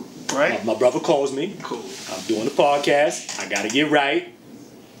 You, right? My brother calls me. Cool. I'm doing the podcast. I got to get right.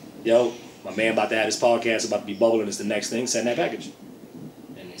 Yo, my man about to have his podcast, about to be bubbling. It's the next thing. Send that package.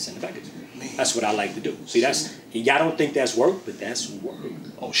 And they send the package. Man. That's what I like to do. See, y'all don't think that's work, but that's work.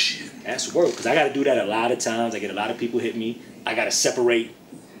 Oh, shit. That's work. Because I got to do that a lot of times. I get a lot of people hit me. I got to separate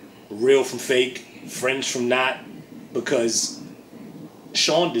real from fake, friends from not, because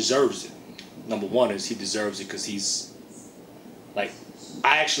Sean deserves it. Number one is he deserves it because he's, like,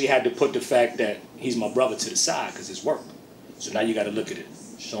 I actually had to put the fact that he's my brother to the side because it's work. So now you got to look at it.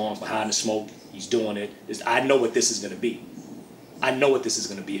 Sean's behind the smoke. He's doing it. I know what this is going to be. I know what this is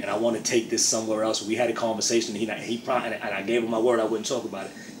going to be, and I want to take this somewhere else. We had a conversation, and I gave him my word I wouldn't talk about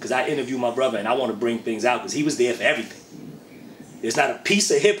it because I interviewed my brother, and I want to bring things out because he was there for everything. There's not a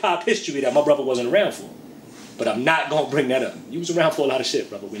piece of hip-hop history that my brother wasn't around for. But I'm not going to bring that up. You was around for a lot of shit,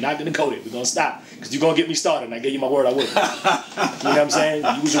 brother. We're not going to go there. We're going to stop. Because you're going to get me started, and I gave you my word I would. You know what I'm saying?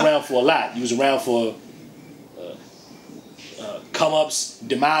 You was around for a lot. You was around for come-ups,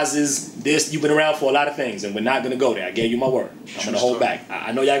 demises, this. You've been around for a lot of things, and we're not going to go there. I gave you my word. I'm going to hold back.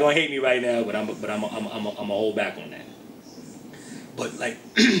 I know y'all going to hate me right now, but I'm going to hold back on that. But, like...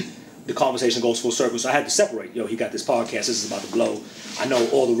 the conversation goes full circle, so I had to separate. Yo, he got this podcast, this is about to blow. I know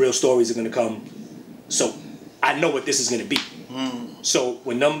all the real stories are going to come, so I know what this is going to be. So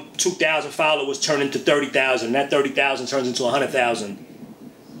when them 2,000 followers turn into 30,000, and that 30,000 turns into 100,000,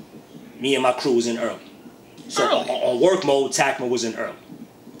 me and my crew is in early. So early. on work mode, Takma was in early.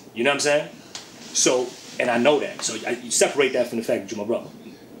 You know what I'm saying? So, and I know that. So you separate that from the fact that you're my brother.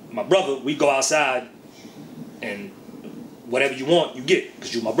 My brother, we go outside and whatever you want, you get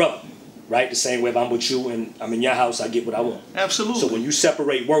because you're my brother. Right? The same way if I'm with you and I'm in your house, I get what I want. Absolutely. So when you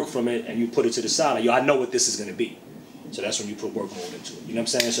separate work from it and you put it to the side, like, yo, I know what this is going to be. So that's when you put work mode into it. You know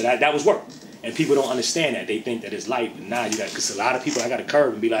what I'm saying? So that was work. And people don't understand that. They think that it's life. But now you got, because a lot of people, I got to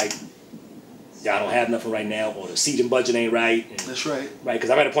curve and be like, yeah, I don't have nothing right now, or the seating budget ain't right. And, that's right. Right?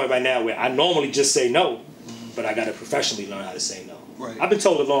 Because I'm at a point right now where I normally just say no, but I got to professionally learn how to say no. Right. I've been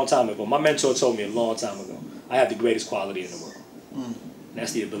told a long time ago. My mentor told me a long time ago, I have the greatest quality in the world. And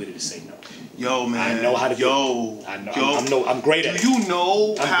that's the ability to say no. Yo, man. I know how to do it. I know. I'm great at it. Do you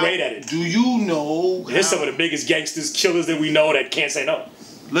know? I'm great at it. Do you know? There's some of the biggest gangsters, killers that we know that can't say no.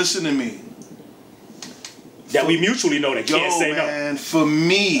 Listen to me. That we mutually know that can't say no. Man, for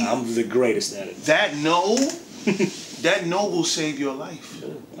me, I'm the greatest at it. that no, that no will save your life.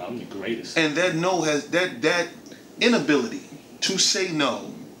 I'm the greatest. And that no has that inability to say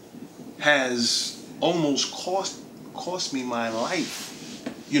no has almost cost me my life.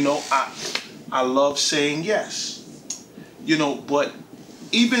 You know, I love saying yes. You know, but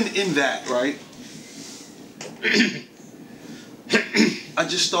even in that, right? I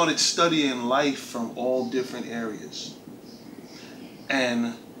just started studying life from all different areas.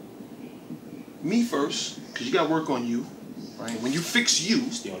 And me first, because you got to work on you, right? When you fix you,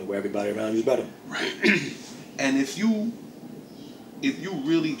 It's the only way everybody around you is better. right? And if you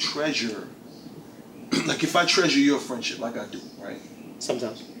really treasure, like if I treasure your friendship like I do, right?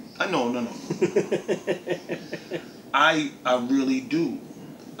 Sometimes. I know, no. I really do.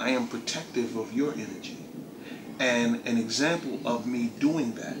 I am protective of your energy. And an example of me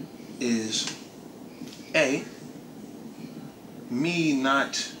doing that is me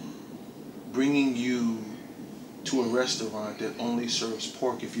not bringing you to a restaurant that only serves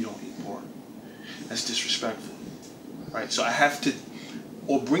pork if you don't eat pork. That's disrespectful, right? So I have to,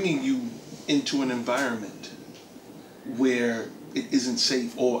 or bringing you into an environment where it isn't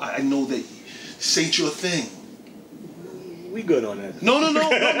safe, or I know that sate's your thing. We good on that. No.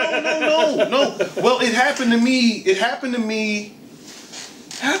 Well, it happened to me. It happened to me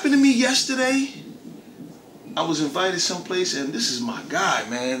yesterday. I was invited someplace, and this is my guy,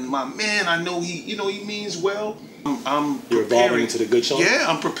 man. My man. I know he means well. I'm You're preparing evolving into the good show? Yeah,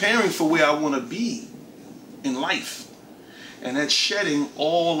 I'm preparing for where I want to be in life, and that's shedding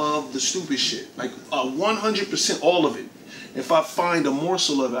all of the stupid shit, like 100%, all of it. If I find a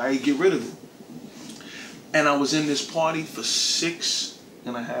morsel of it, I get rid of it. And I was in this party for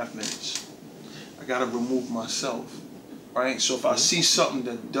 6.5 minutes. I gotta remove myself, right? So if I see something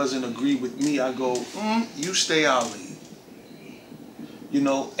that doesn't agree with me, I go, you stay, I'll leave. You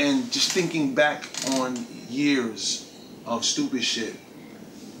know, and just thinking back on years of stupid shit,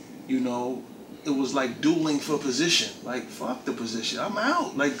 you know, it was like dueling for position. Like, fuck the position, I'm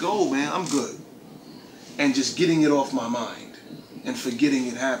out. Like, go, man, I'm good. And just getting it off my mind and forgetting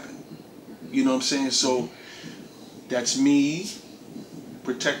it happened. You know what I'm saying? So that's me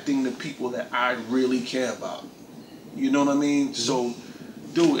protecting the people that I really care about. You know what I mean? So,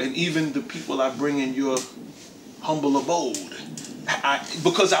 dude, and even the people I bring in your humble abode,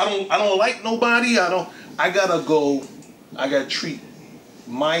 because I don't like nobody. I gotta treat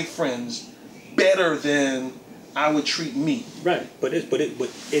my friends better than I would treat me. Right, but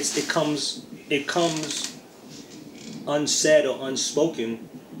it comes unsaid or unspoken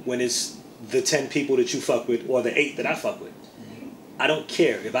when it's the 10 people that you fuck with or the 8 that I fuck with. I don't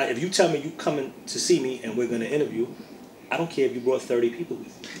care if you tell me you coming to see me and we're gonna interview. I don't care if you brought 30 people with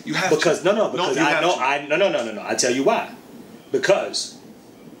you. You have because to. No. I tell you why. Because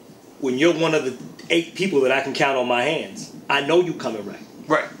when you're one of the 8 people that I can count on my hands, I know you coming right.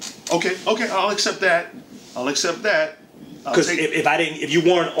 Right. Okay. I'll accept that. Because if you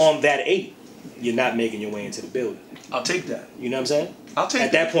weren't on that 8, you're not making your way into the building. I'll take that. You know what I'm saying? I'll take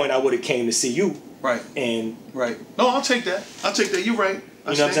At that point, I would have came to see you. Right. And right. No, I'll take that. You're right.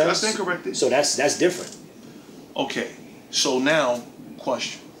 I stand corrected. So that's different. Okay. So now,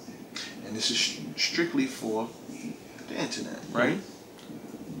 question, and this is strictly for the internet, right?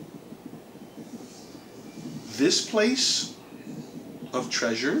 This place of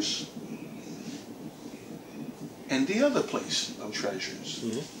treasures and the other place of treasures.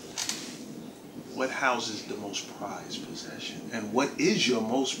 What houses the most prized possession? And what is your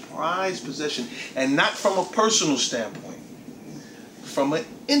most prized possession? And not from a personal standpoint, from an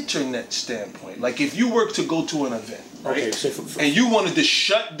internet standpoint. Like if you were to go to an event, right? Okay, so and you wanted to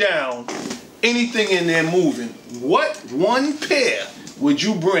shut down anything in there moving, what one pair would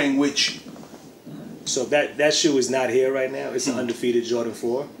you bring with you? So that shoe is not here right now. It's an undefeated Jordan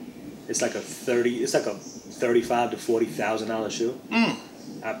 4. It's like a 35 to $40,000 shoe.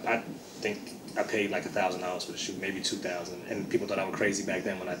 I think I paid like $1,000 for the shoe, maybe $2,000, and people thought I was crazy back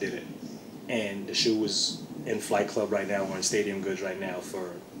then when I did it. And the shoe was in Flight Club right now, or in Stadium Goods right now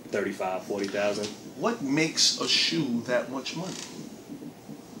for $35,000, $40,000. What makes a shoe that much money?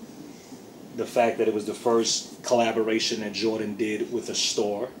 The fact that it was the first collaboration that Jordan did with a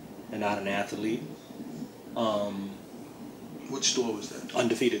store and not an athlete. What store was that?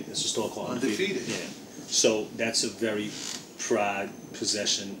 Undefeated. It's a store called Undefeated. Yeah. So that's a very prized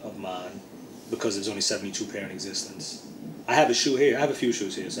possession of mine because there's only 72 pair in existence. I have a shoe here. I have a few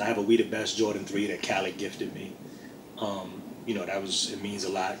shoes here. So I have a We the Best Jordan 3 that Khaled gifted me. You know, it means a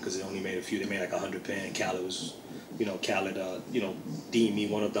lot because they only made a few. They made like 100 pair, and Khaled was, Khaled, deemed me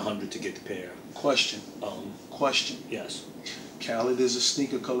one of the 100 to get the pair. Question. Question. Yes. Khaled is a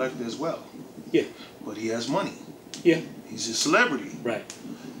sneaker collector as well. Yeah. But he has money. Yeah. He's a celebrity. Right.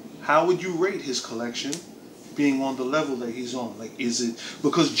 How would you rate his collection being on the level that he's on? Like, is it...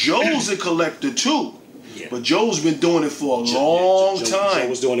 Because Joe's a collector too. Yeah. But Joe's been doing it for a long time. Joe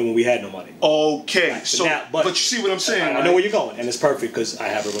was doing it when we had no money. Okay. Right. So, but you see what I'm saying, I know where you're going, and it's perfect because I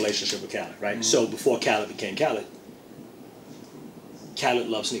have a relationship with Khaled, right? Mm-hmm. So before Khaled became Khaled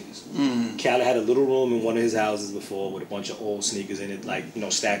loved sneakers. Mm-hmm. Khaled had a little room in one of his houses before with a bunch of old sneakers in it, like,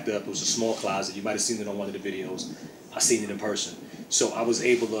 stacked up. It was a small closet. You might have seen it on one of the videos. I seen it in person. So I was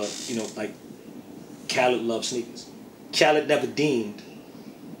able to, Khaled loved sneakers. Khaled never deemed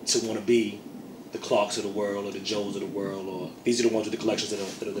to want to be the Clarks of the world or the Joes of the world, or these are the ones with the collections that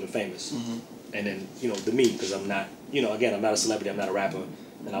are famous. Mm-hmm. And then, the me, because I'm not, again, I'm not a celebrity, I'm not a rapper,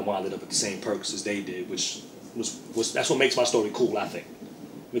 and I wound up with the same perks as they did, which was that's what makes my story cool, I think,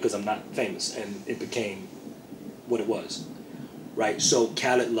 because I'm not famous, and it became what it was, right? So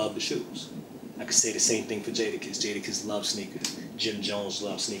Khaled loved the shoes. I could say the same thing for Jadakiss. Jadakiss loves sneakers. Jim Jones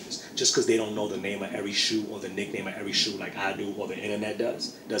loves sneakers. Just because they don't know the name of every shoe or the nickname of every shoe like I do or the internet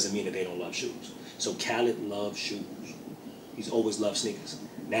does, doesn't mean that they don't love shoes. So Khaled loves shoes. He's always loved sneakers.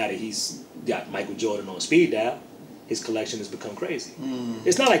 Now that he's got Michael Jordan on speed dial, his collection has become crazy.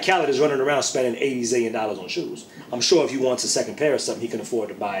 It's not like Khaled is running around spending $80 zillion on shoes. I'm sure if he wants a second pair of something, he can afford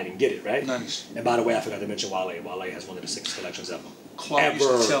to buy it and get it, right? Nice. And by the way, I forgot to mention Wale. Wale has one of the 6 collections ever. Clark used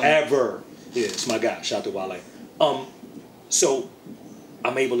to tell me. Ever. Yeah, it's my guy. Shout out to Wale. So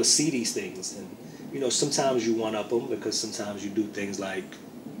I'm able to see these things, and sometimes you one up them because sometimes you do things like,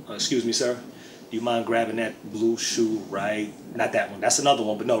 excuse me, sir, do you mind grabbing that blue shoe right? Not that one. That's another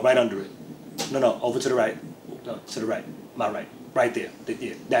one, but no, right under it. No, over to the right. No, to the right. My right. Right there.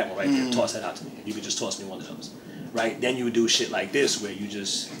 Yeah, that one right there. Toss that out to me. If you could just toss me one of those. Right? Then you would do shit like this where you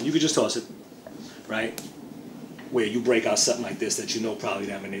could just toss it. Right? Where you break out something like this that probably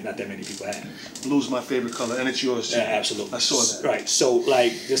not that many people have. Blue's my favorite color, and it's yours too. Yeah, absolutely. I saw that. Right. So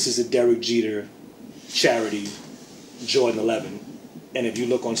this is a Derek Jeter charity Jordan 11, and if you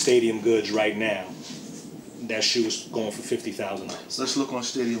look on Stadium Goods right now, that shoe is going for $50,000. Let's look on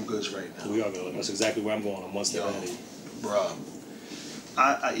Stadium Goods right now. We are going. That's exactly where I'm going. I'm one step ahead of you. Bruh.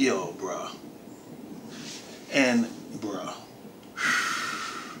 Bruh. And, bruh.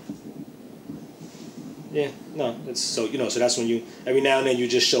 Yeah, no, it's so so that's when you every now and then you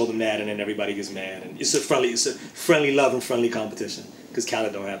just show them that, and then everybody gets mad, and it's a friendly love and friendly competition because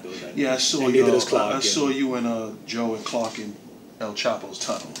Khaled don't have those. Right? Yeah, I saw and you. Neither does Clark. I saw you and Joe and Clark in El Chapo's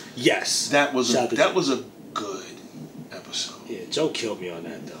tunnel. Yes, that was a good episode. Yeah, Joe killed me on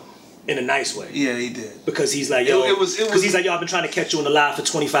that though, in a nice way. Yeah, he did. Because he's like, yo, he's like, yo, I've been trying to catch you in the live for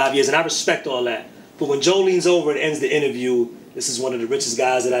 25 years, and I respect all that. But when Joe leans over and ends the interview, this is one of the richest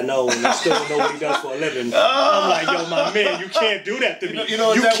guys that I know, and I still don't know what he does for a living. I'm like, yo, my man, you can't do that to me. You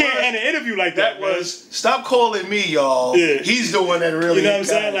can't end an interview like that. Stop calling me, y'all. Yeah. He's the one that really. You know what I'm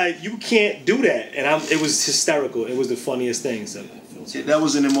saying? Like, you can't do that, and it was hysterical. It was the funniest thing. So that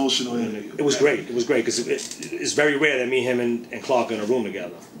was an emotional interview. It was great. It was great because it's very rare that me, him, and Clark are in a room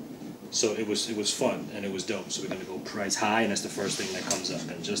together. So it was fun and it was dope. So we're gonna go price high, and that's the first thing that comes up.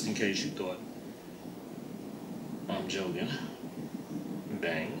 And just in case you thought I'm joking.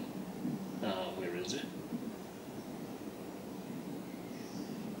 Bang. Where is it?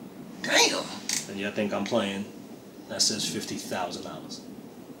 Damn. And you think I'm playing? That says $50,000.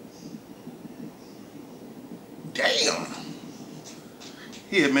 Damn.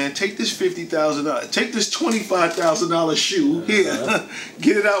 Here, man, take this $50,000. Take this $25,000 shoe. Here,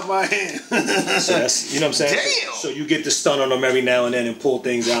 get it out my hand. So that's, you know what I'm saying? Damn. So you get to stun on them every now and then and pull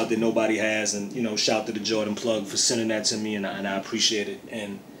things out that nobody has, and shout to the Jordan Plug for sending that to me, and I appreciate it.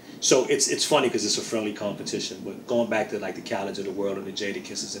 And So it's funny because it's a friendly competition. But going back to like the Khaled's of the world and the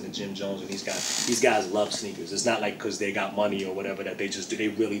Jadakisses and the Jim Jones and these guys love sneakers. It's not like because they got money or whatever that they just do. They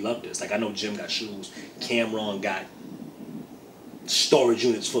really love this. Like I know Jim got shoes. Cameron got storage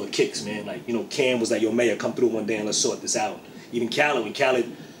units full of kicks, man. Like, you know, Cam was like, yo, Mayor, come through one day and let's sort this out. Even Khaled, when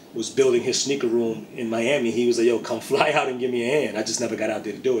Khaled was building his sneaker room in Miami, he was like, yo, come fly out and give me a hand. I just never got out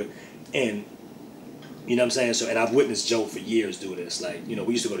there to do it. And you know what I'm saying? So, and I've witnessed Joe for years do this. Like, you know,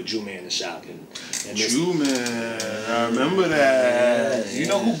 we used to go to Jew Man in the shop. And Jew Man, I remember that. Yeah. You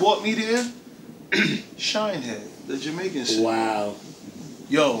know who bought me there? Shinehead, the Jamaican store. Wow.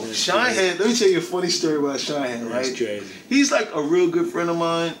 Yo, that's Shinehead, crazy. Let me tell you a funny story about Shinehead, right? That's crazy. He's like a real good friend of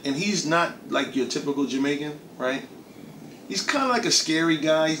mine, and he's not like your typical Jamaican, right? He's kind of like a scary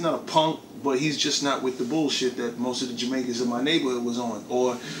guy. He's not a punk, but he's just not with the bullshit that most of the Jamaicans in my neighborhood was on,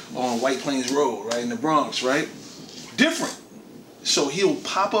 or on White Plains Road, right, in the Bronx, right? Different. So he'll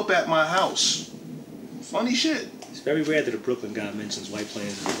pop up at my house. Funny shit. It's very rare that a Brooklyn guy mentions White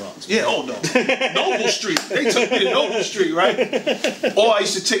Plains in the Bronx. Yeah, oh no. Noble Street. They took me to Noble Street, right? Or I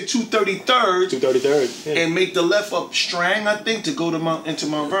used to take 233rd. 233rd. Yeah. And make the left up Strang, I think, to go to into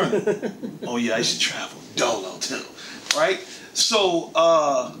Mount Vernon. Oh yeah, I used to travel. Dolo too. Right? So,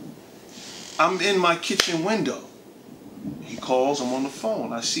 I'm in my kitchen window. He calls, I'm on the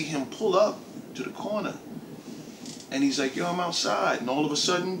phone. I see him pull up to the corner. And he's like, yo, I'm outside. And all of a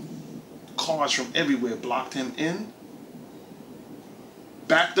sudden, cars from everywhere blocked him in.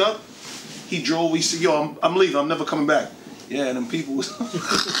 Backed up. He drove. He said, yo, I'm leaving. I'm never coming back. Yeah, and them people was...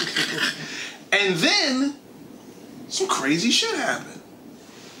 And then, some crazy shit happened.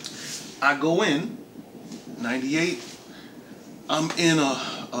 I go in, 98. I'm in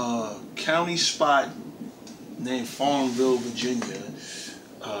a county spot named Farmville, Virginia,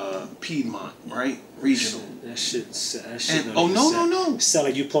 Piedmont, right? Regional. That shit. And, oh no! It sound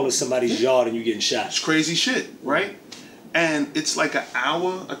like you pulling somebody's yard and you getting shot. It's crazy shit, right? And it's like an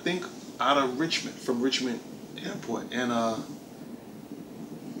hour, I think, out of Richmond, from Richmond Airport, and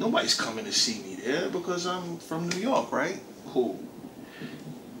nobody's coming to see me there because I'm from New York, right? Cool.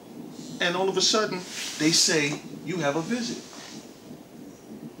 And all of a sudden, they say you have a visit.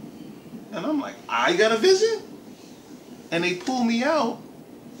 And I'm like, I got a visit? And they pull me out,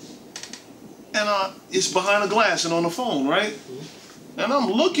 and it's behind a glass and on the phone, right? And I'm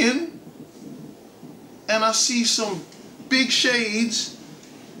looking, and I see some big shades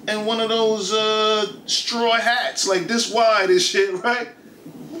and one of those straw hats, like this wide and shit, right?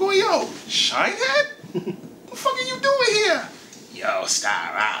 I'm going, yo, Shinehead? What the fuck are you doing here? Yo,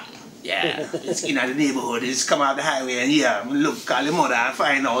 Star Rock. Yeah, it's in the neighborhood. It's come out the highway and yeah, look, call your mother and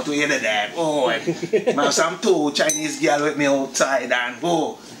find out where you're there. Oh, I have some two Chinese girl with me outside and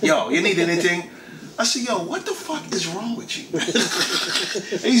oh, yo, you need anything? I said, yo, what the fuck is wrong with you?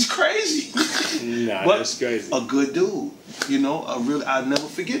 He's crazy. Nah, but that's crazy. A good dude, you know, I'll never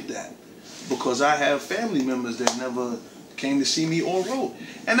forget that. Because I have family members that never came to see me or wrote.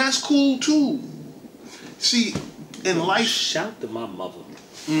 And that's cool too. See, in life... Shout to my mother.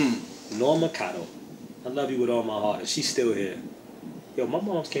 Norma Cotto. I love you with all my heart. And she's still here. Yo, my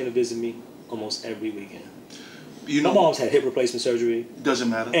mom's came to visit me almost every weekend. You know, my mom's had hip replacement surgery. Doesn't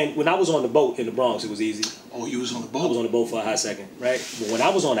matter. And when I was on the boat in the Bronx, it was easy. Oh, you was on the boat? I was on the boat for a hot second, right? But when I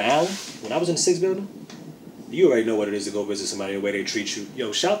was on the island, when I was in the 6th building, you already know what it is to go visit somebody, the way they treat you.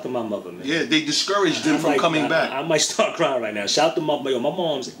 Yo, shout to my mother, man. Yeah, they discouraged them from coming back. I might start crying right now. Shout to my mother. Yo, my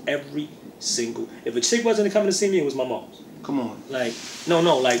mom's every single... If a chick wasn't coming to see me, it was my mom's. Come on. Like, no,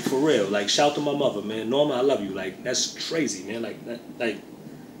 like, for real. Like, shout to my mother, man. Norma, I love you. Like, that's crazy, man. Like,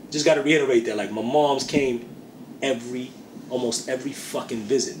 just got to reiterate that. Like, my mom's came almost every fucking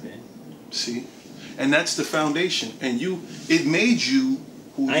visit, man. See? And that's the foundation. And it made you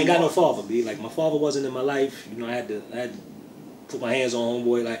who I ain't got no father, B. Like, my father wasn't in my life. You know, I had to put my hands on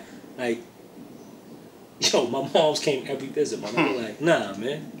homeboy. Like, yo, my mom's came every visit. My mom was like, nah,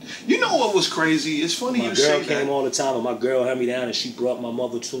 man. You know what was crazy? It's funny you say that. My girl came all the time, and my girl held me down, and she brought my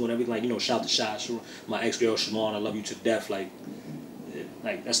mother too, and everything. Like, you know, shout to Shot, my ex-girl, Shimon, I love you to death. Like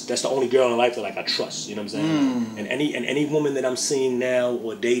that's the only girl in life that, like, I trust. You know what I'm saying? And any woman that I'm seeing now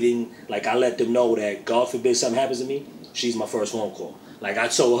or dating, like, I let them know that, God forbid something happens to me, she's my first phone call. Like, I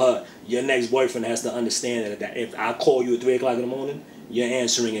told her, your next boyfriend has to understand that if I call you at 3 o'clock in the morning, you're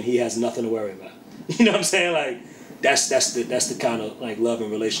answering, and he has nothing to worry about. You know what I'm saying? Like, that's the kind of, like, love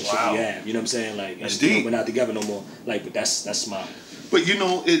and relationship we have. You know what I'm saying? Like, that's deep. You know, we're not together no more. Like, but that's my... But, you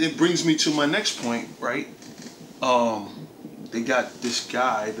know, it brings me to my next point, right? They got this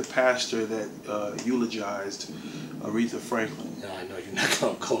guy, the pastor that eulogized Aretha Franklin. No, I know you're not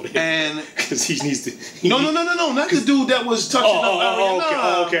gonna go there. And because he needs to. No, not the dude that was touching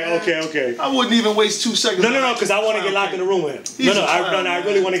Okay. I wouldn't even waste 2 seconds. No, because I want to get locked in the room with him. I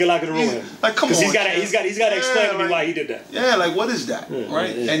really want to get locked in the room with him. Like, come on, because he's got to explain to me why he did that. Yeah, like what is that,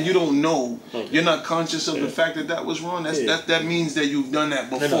 right? Yeah. And you don't know. Okay. You're not conscious of the fact that was wrong. That means that you've done that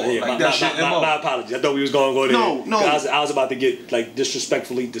before. My apologies. I thought we was going to go there. No. I was about to get like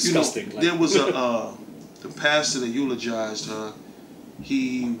disrespectfully disgusting. There was the pastor that eulogized her.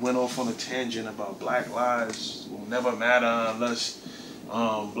 He went off on a tangent about black lives will never matter unless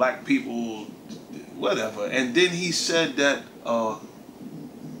black people, whatever. And then he said that a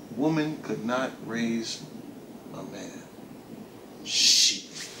woman could not raise a man. Shit.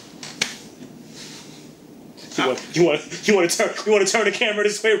 You want to turn the camera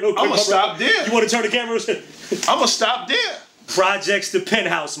this way real quick? I'm gonna stop there. You want to turn the camera? I'm gonna stop there. Projects the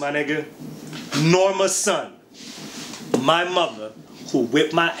Penthouse, my nigga. Norma's son. My mother, who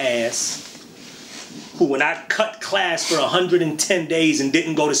whipped my ass, who when I cut class for 110 days and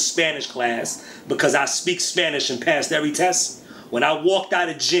didn't go to Spanish class because I speak Spanish and passed every test, when I walked out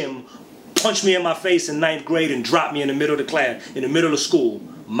of gym, punched me in my face in 9th grade and dropped me in the middle of the class, in the middle of school,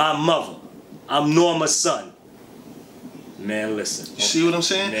 my mother. I'm Norma's son. Man, listen. You see what I'm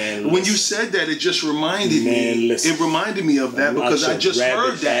saying? Man, when you said that, it just reminded me. Listen. It reminded me of that because I just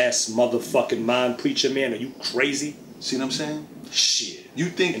heard that. Ass motherfucking mind preacher, man. Are you crazy? See what I'm saying? Shit. You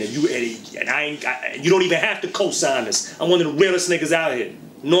think? And you don't even have to co-sign this. I'm one of the realest niggas out here.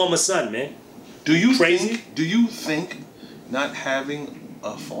 Norma's son, man. Do you think not having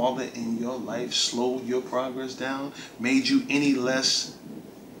a father in your life slowed your progress down? Made you any less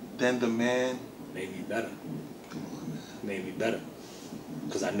than the man? Made me better. Made me better,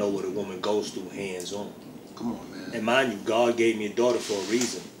 because I know what a woman goes through hands on. Come on, man. And mind you, God gave me a daughter for a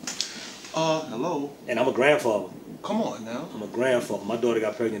reason. Hello. And I'm a grandfather. Come on now. I'm a grandfather. My daughter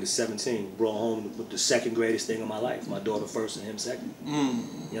got pregnant at 17. Brought home with the second greatest thing in my life. My daughter first and him second. You know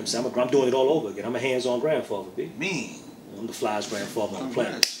what I'm saying? I'm doing it all over again. I'm a hands-on grandfather, B. Me. I'm the flyest grandfather on the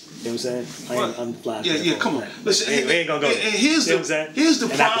planet. You know what I'm saying? I'm the flyest. Yeah, come on. Listen, we ain't gonna go there. Here's the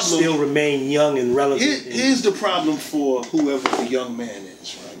problem. And I can still remain young and relevant. Here's the problem for whoever the young man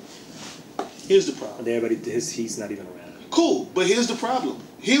is, right? Here's the problem. He's not even around. Cool, but here's the problem.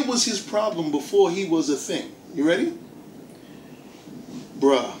 Here was his problem before he was a thing. You ready?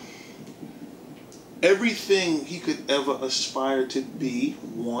 Bruh. Everything he could ever aspire to be,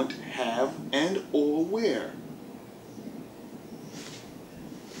 want, have, and or wear.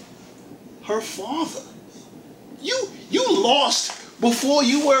 Her father. You lost before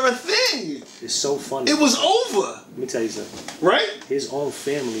you were a thing. It's so funny. It was over. Let me tell you something. Right? His own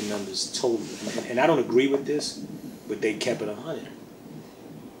family members told me, and I don't agree with this, but they kept it 100.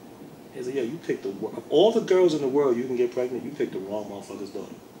 They said, yo, you picked of all the girls in the world you can get pregnant, you picked the wrong motherfucker's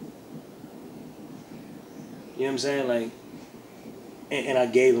daughter. You know what I'm saying? Like, and I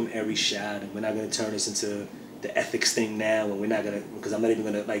gave him every shot, and we're not going to turn this into the ethics thing now, and we're not gonna, because I'm not even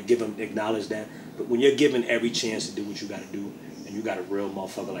gonna like acknowledge that. But when you're given every chance to do what you gotta do, and you got a real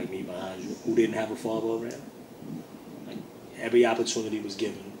motherfucker like me behind you who didn't have a father around, like every opportunity was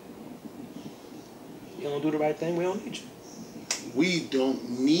given. You don't do the right thing, we don't need you. We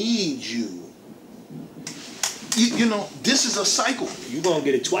don't need you. You know, this is a cycle. You gonna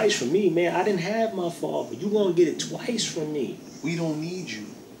get it twice from me, man. I didn't have my father. You gonna get it twice from me. We don't need you.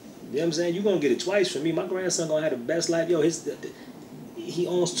 You know what I'm saying? You're going to get it twice from me. My grandson going to have the best life. Yo, he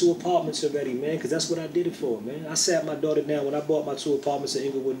owns 2 apartments already, man, because that's what I did it for, man. I sat my daughter down when I bought my 2 apartments in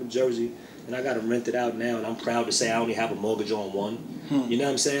Inglewood, New Jersey, and I got them rented out now, and I'm proud to say I only have a mortgage on 1. You know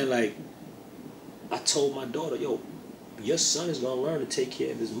what I'm saying? Like, I told my daughter, yo, your son is going to learn to take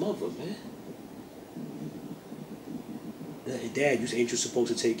care of his mother, man. Dad, ain't you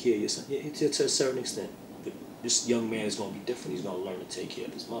supposed to take care of your son? Yeah, to a certain extent. But this young man is going to be different. He's going to learn to take care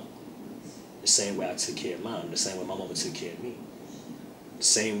of his mother. The same way I took care of mine. The same way my mama took care of me. The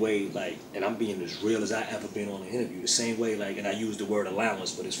same way, like, and I'm being as real as I ever been on an interview. The same way, like, and I use the word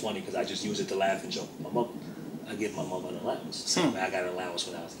allowance, but it's funny because I just use it to laugh and joke. My mother, I give my mother an allowance. The same way I got an allowance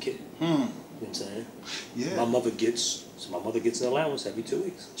when I was a kid. You know what I'm saying? Yeah. My mother gets an allowance every 2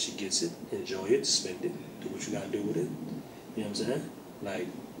 weeks. She gets it, enjoy it, spend it, do what you gotta do with it. You know what I'm saying? Like,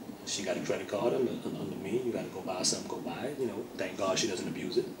 she got a credit card under me. You gotta go buy something, go buy it. You know, thank God she doesn't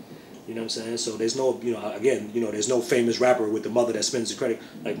abuse it. You know what I'm saying? So there's no, you know, again, you know, there's no famous rapper with the mother that spends the credit.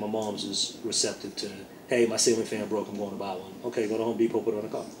 Like my mom's is receptive to, hey, my ceiling fan broke, I'm going to buy one. Okay, go to Home Depot, put it on the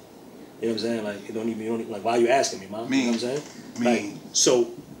car. You know what I'm saying? Like, you don't even like, why are you asking me, Mom? Me. You know what I'm saying? Me. Like,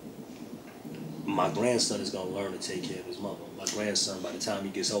 so my grandson is going to learn to take care of his mother. My grandson, by the time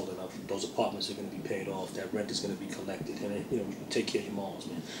he gets old enough, those apartments are going to be paid off. That rent is going to be collected, and you take care of your moms,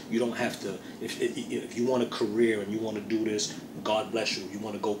 man. You don't have to. If you want a career and you want to do this, God bless you. You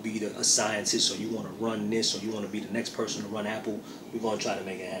want to go be a scientist, or you want to run this, or you want to be the next person to run Apple. We're going to try to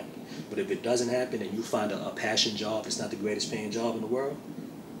make it happen. But if it doesn't happen, and you find a passion job, it's not the greatest paying job in the world.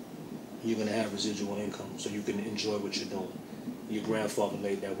 You're going to have residual income, so you can enjoy what you're doing. Your grandfather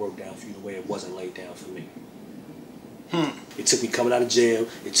laid that work down for you the way it wasn't laid down for me. It took me coming out of jail.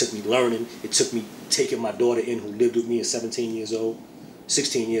 It took me learning. It took me taking my daughter in, who lived with me at 17 years old.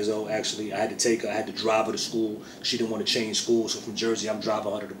 16 years old, actually. I had to take her. I had to drive her to school. She didn't want to change school. So from Jersey, I'm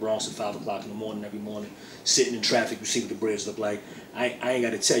driving her to the Bronx at 5 o'clock in the morning every morning. Sitting in traffic, you see what the bridge look like. I ain't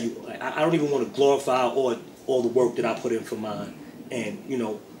got to tell you. I don't even want to glorify all the work that I put in for mine. And,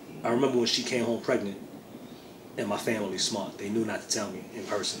 I remember when she came home pregnant. And my family's smart. They knew not to tell me in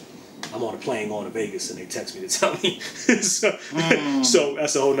person. I'm on a plane going to Vegas and they text me to tell me. So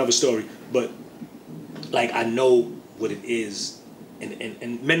that's a whole nother story. But I know what it is.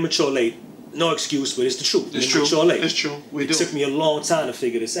 And men mature late. No excuse, but it's the truth. It's true. Mature late. It's true. It took me a long time to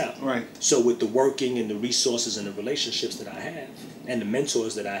figure this out. Right. So with the working and the resources and the relationships that I have and the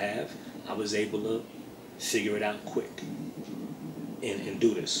mentors that I have, I was able to figure it out quick. And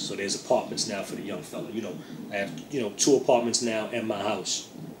do this. So there's apartments now for the young fella. I have 2 apartments now and my house.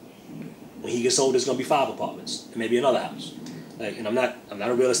 When he gets older, there's gonna be 5 apartments and maybe another house. And I'm not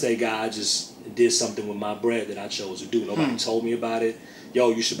a real estate guy. I just did something with my bread that I chose to do. Nobody told me about it.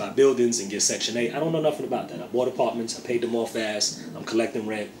 Yo, you should buy buildings and get Section 8. I don't know nothing about that. I bought apartments. I paid them off fast. I'm collecting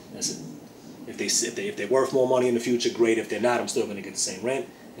rent. That's it. If they're worth more money in the future, great. If they're not, I'm still gonna get the same rent.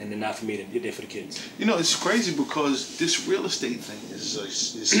 And they're not for me, they're for the kids. It's crazy because this real estate thing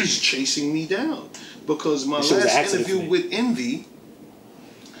is chasing me down. Because my last interview with Envy,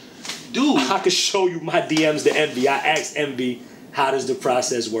 dude, I could show you my DMs to Envy. I asked Envy, how does the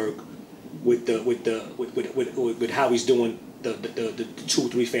process work with how he's doing the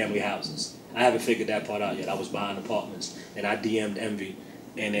 2-3 family houses. I haven't figured that part out yet. I was buying apartments and I DM'd Envy,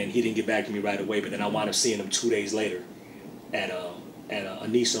 and then he didn't get back to me right away. But then I wound up seeing him 2 days later at a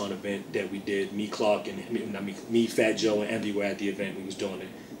Nissan event that we did. Me, Clark, and me, Fat Joe, and Envy were at the event. We was doing it,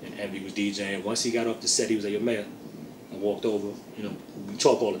 and Envy was DJing. Once he got off the set, he was like, "Yo, Mayor." I walked over. We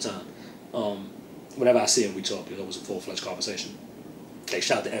talk all the time. Whenever I see him, we talk. It was a full-fledged conversation. Like,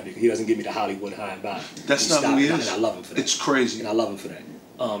 shout out to Envy. He doesn't give me the Hollywood high and by. That's not who he is. And I love him for that. It's crazy. And I love him for that.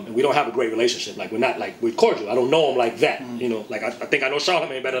 And we don't have a great relationship. Like, we're cordial. I don't know him like that. I think I know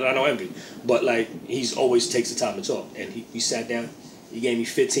Charlamagne better than I know Envy. But he's always takes the time to talk. And he sat down. He gave me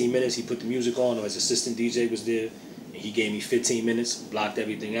 15 minutes. He put the music on, or his assistant DJ was there. And he gave me 15 minutes, blocked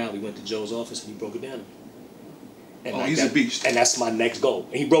everything out. We went to Joe's office and he broke it down to me. And he's a beast. And that's my next goal.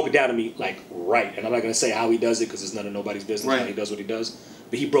 And he broke it down to me right. And I'm not going to say how he does it because it's none of nobody's business how he does what he does.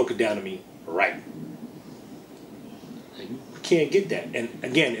 But he broke it down to me right. And you can't get that. And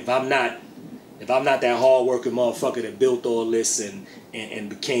again, if I'm not that hard-working motherfucker that built all this and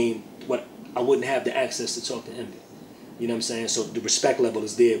became what, I wouldn't have the access to talk to him. You know what I'm saying? So the respect level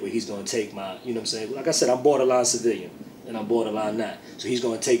is there where he's going to take my, you know what I'm saying? Like I said, I'm borderline civilian. And I'm borderline not. So he's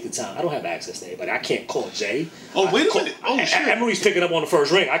going to take the time. I don't have access to anybody. I can't call Jay. Oh, wait a minute. Oh, shit. Emery's picking up on the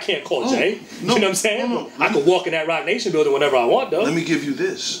first ring. I can't call Jay. No, you know what I'm saying? No. I could walk in that Rock Nation building whenever I want, though. Let me give you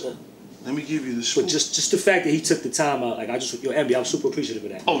this. Let me give you this. But just the fact that he took the time out, Envy, I'm super appreciative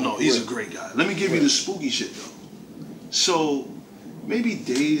of that. Oh, no, he's a great guy. Let me give you the spooky shit, though. So, maybe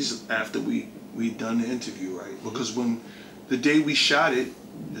days after we done the interview, right? Because when the day we shot it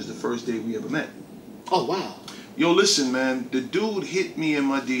is the first day we ever met. Oh, wow. Yo, listen, man. The dude hit me in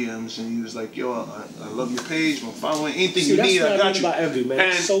my DMs and he was like, "Yo, I love your page. I'm following anything you need. I got you." About Envy, man.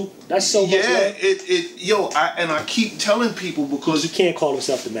 And that's so much love. I keep telling people because he can't call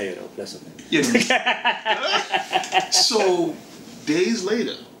himself the mayor though. That's okay. Yeah. So days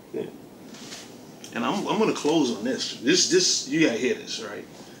later, and I'm gonna close on this. This you gotta hear this, right?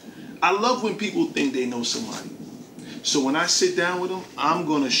 I love when people think they know somebody. So when I sit down with them, I'm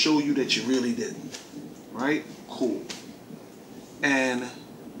gonna show you that you really didn't. Right? Cool. And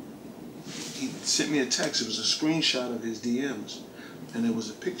he sent me a text. It was a screenshot of his DMs. And it was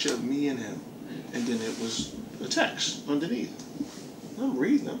a picture of me and him. And then it was a text underneath. I'm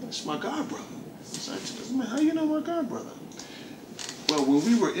reading them. That's my god brother. So I said, "Man, how you know my god brother?" Well, when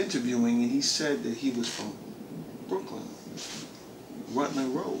we were interviewing, and he said that he was from Brooklyn,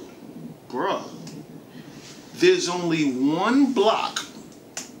 Rutland Road. Bruh, there's only one block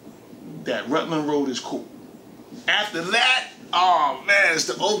that Rutland Road is cool. After that, oh man, it's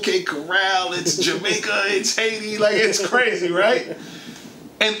the OK Corral, it's Jamaica, it's Haiti, it's crazy, right?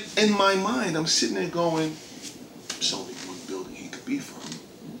 And in my mind, I'm sitting there going, there's only one building he could be from.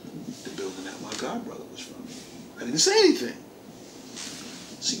 The building that my godbrother was from. I didn't say anything.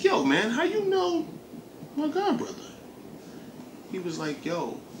 I said, yo, man, how you know my godbrother? He was like,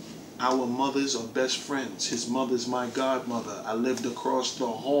 yo, our mothers are best friends. His mother's my godmother. I lived across the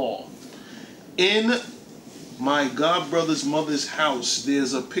hall. In my godbrother's mother's house,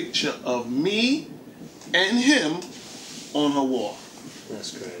 there's a picture of me and him on her wall.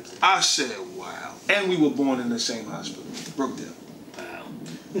 That's crazy. I said, wow. And we were born in the same hospital, Brookdale. Wow.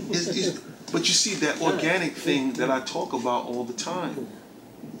 But you see that organic thing that I talk about all the time,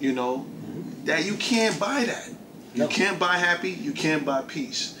 you know, that you can't buy that. You can't buy happy, you can't buy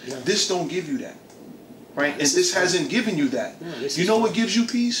peace. No. This don't give you that, right? And this hasn't given you that. No, you know what gives you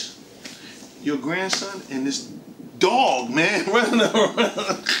peace? Your grandson and this dog, man, running around.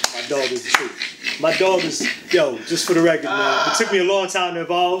 My dog is the truth. My dog is, yo, just for the record, man, it took me a long time to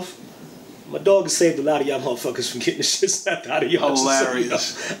evolve. My dog has saved a lot of y'all motherfuckers from getting the shit snapped out of y'all.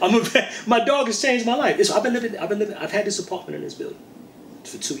 Hilarious. My dog has changed my life. I've had this apartment in this building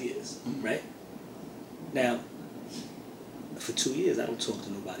for 2 years, right? Now, for 2 years, I don't talk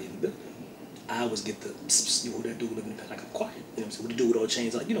to nobody in the building. I always get the, you know, who that dude living in the, like, I'm quiet. You know what I'm saying? What the dude with all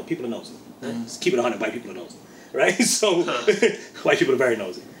chains, like, you know, people are nosy. Just keep it 100, white people are nosy. Right? So, white people are very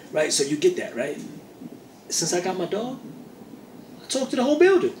nosy. Right? So you get that, right? Since I got my dog, I talk to the whole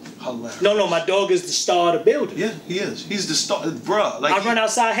building. Hilarious. No, my dog is the star of the building. Yeah, he is. He's the star, bruh. Like, I run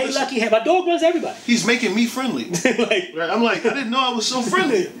outside, hey, listen, Lucky, hey, my dog runs everybody. He's making me friendly. Like, Right? I'm like, I didn't know I was so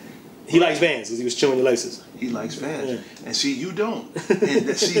friendly. he likes Vans because he was chewing the laces. He likes Vans, Yeah. and see, you don't.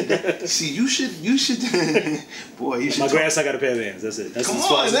 And see, you should, boy, you should. My talk. grandson got a pair of Vans. That's it. That's Come as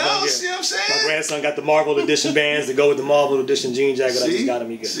far on as it's now, gonna get. see what I'm saying? My grandson got the Marvel Edition Vans to go with the Marvel Edition jean jacket. I just got him.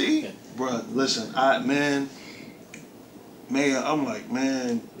 He good. See, Yeah. bruh, listen, Mayor, I'm like,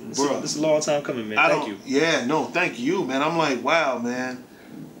 man, bruh. This is a long time coming, man. Thank you. Yeah, no, thank you, man. I'm like, wow, man.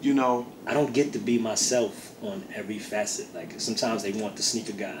 You know, I don't get to be myself on every facet. Like, sometimes they want the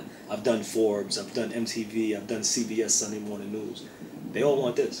sneaker guy. I've done Forbes, I've done MTV, I've done CBS Sunday Morning News. They all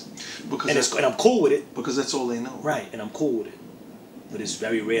want this. And I'm cool with it. Because that's all they know. Right, and I'm cool with it. But it's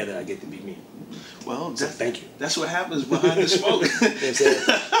very rare that I get to be me. Well, So thank you. That's what happens behind the smoke. You know what I'm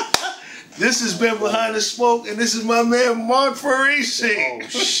saying? This has been Behind the Smoke, and this is my man, Mark Parisi. Oh,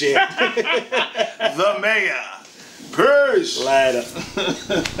 shit. The Mayor. Peace. Later.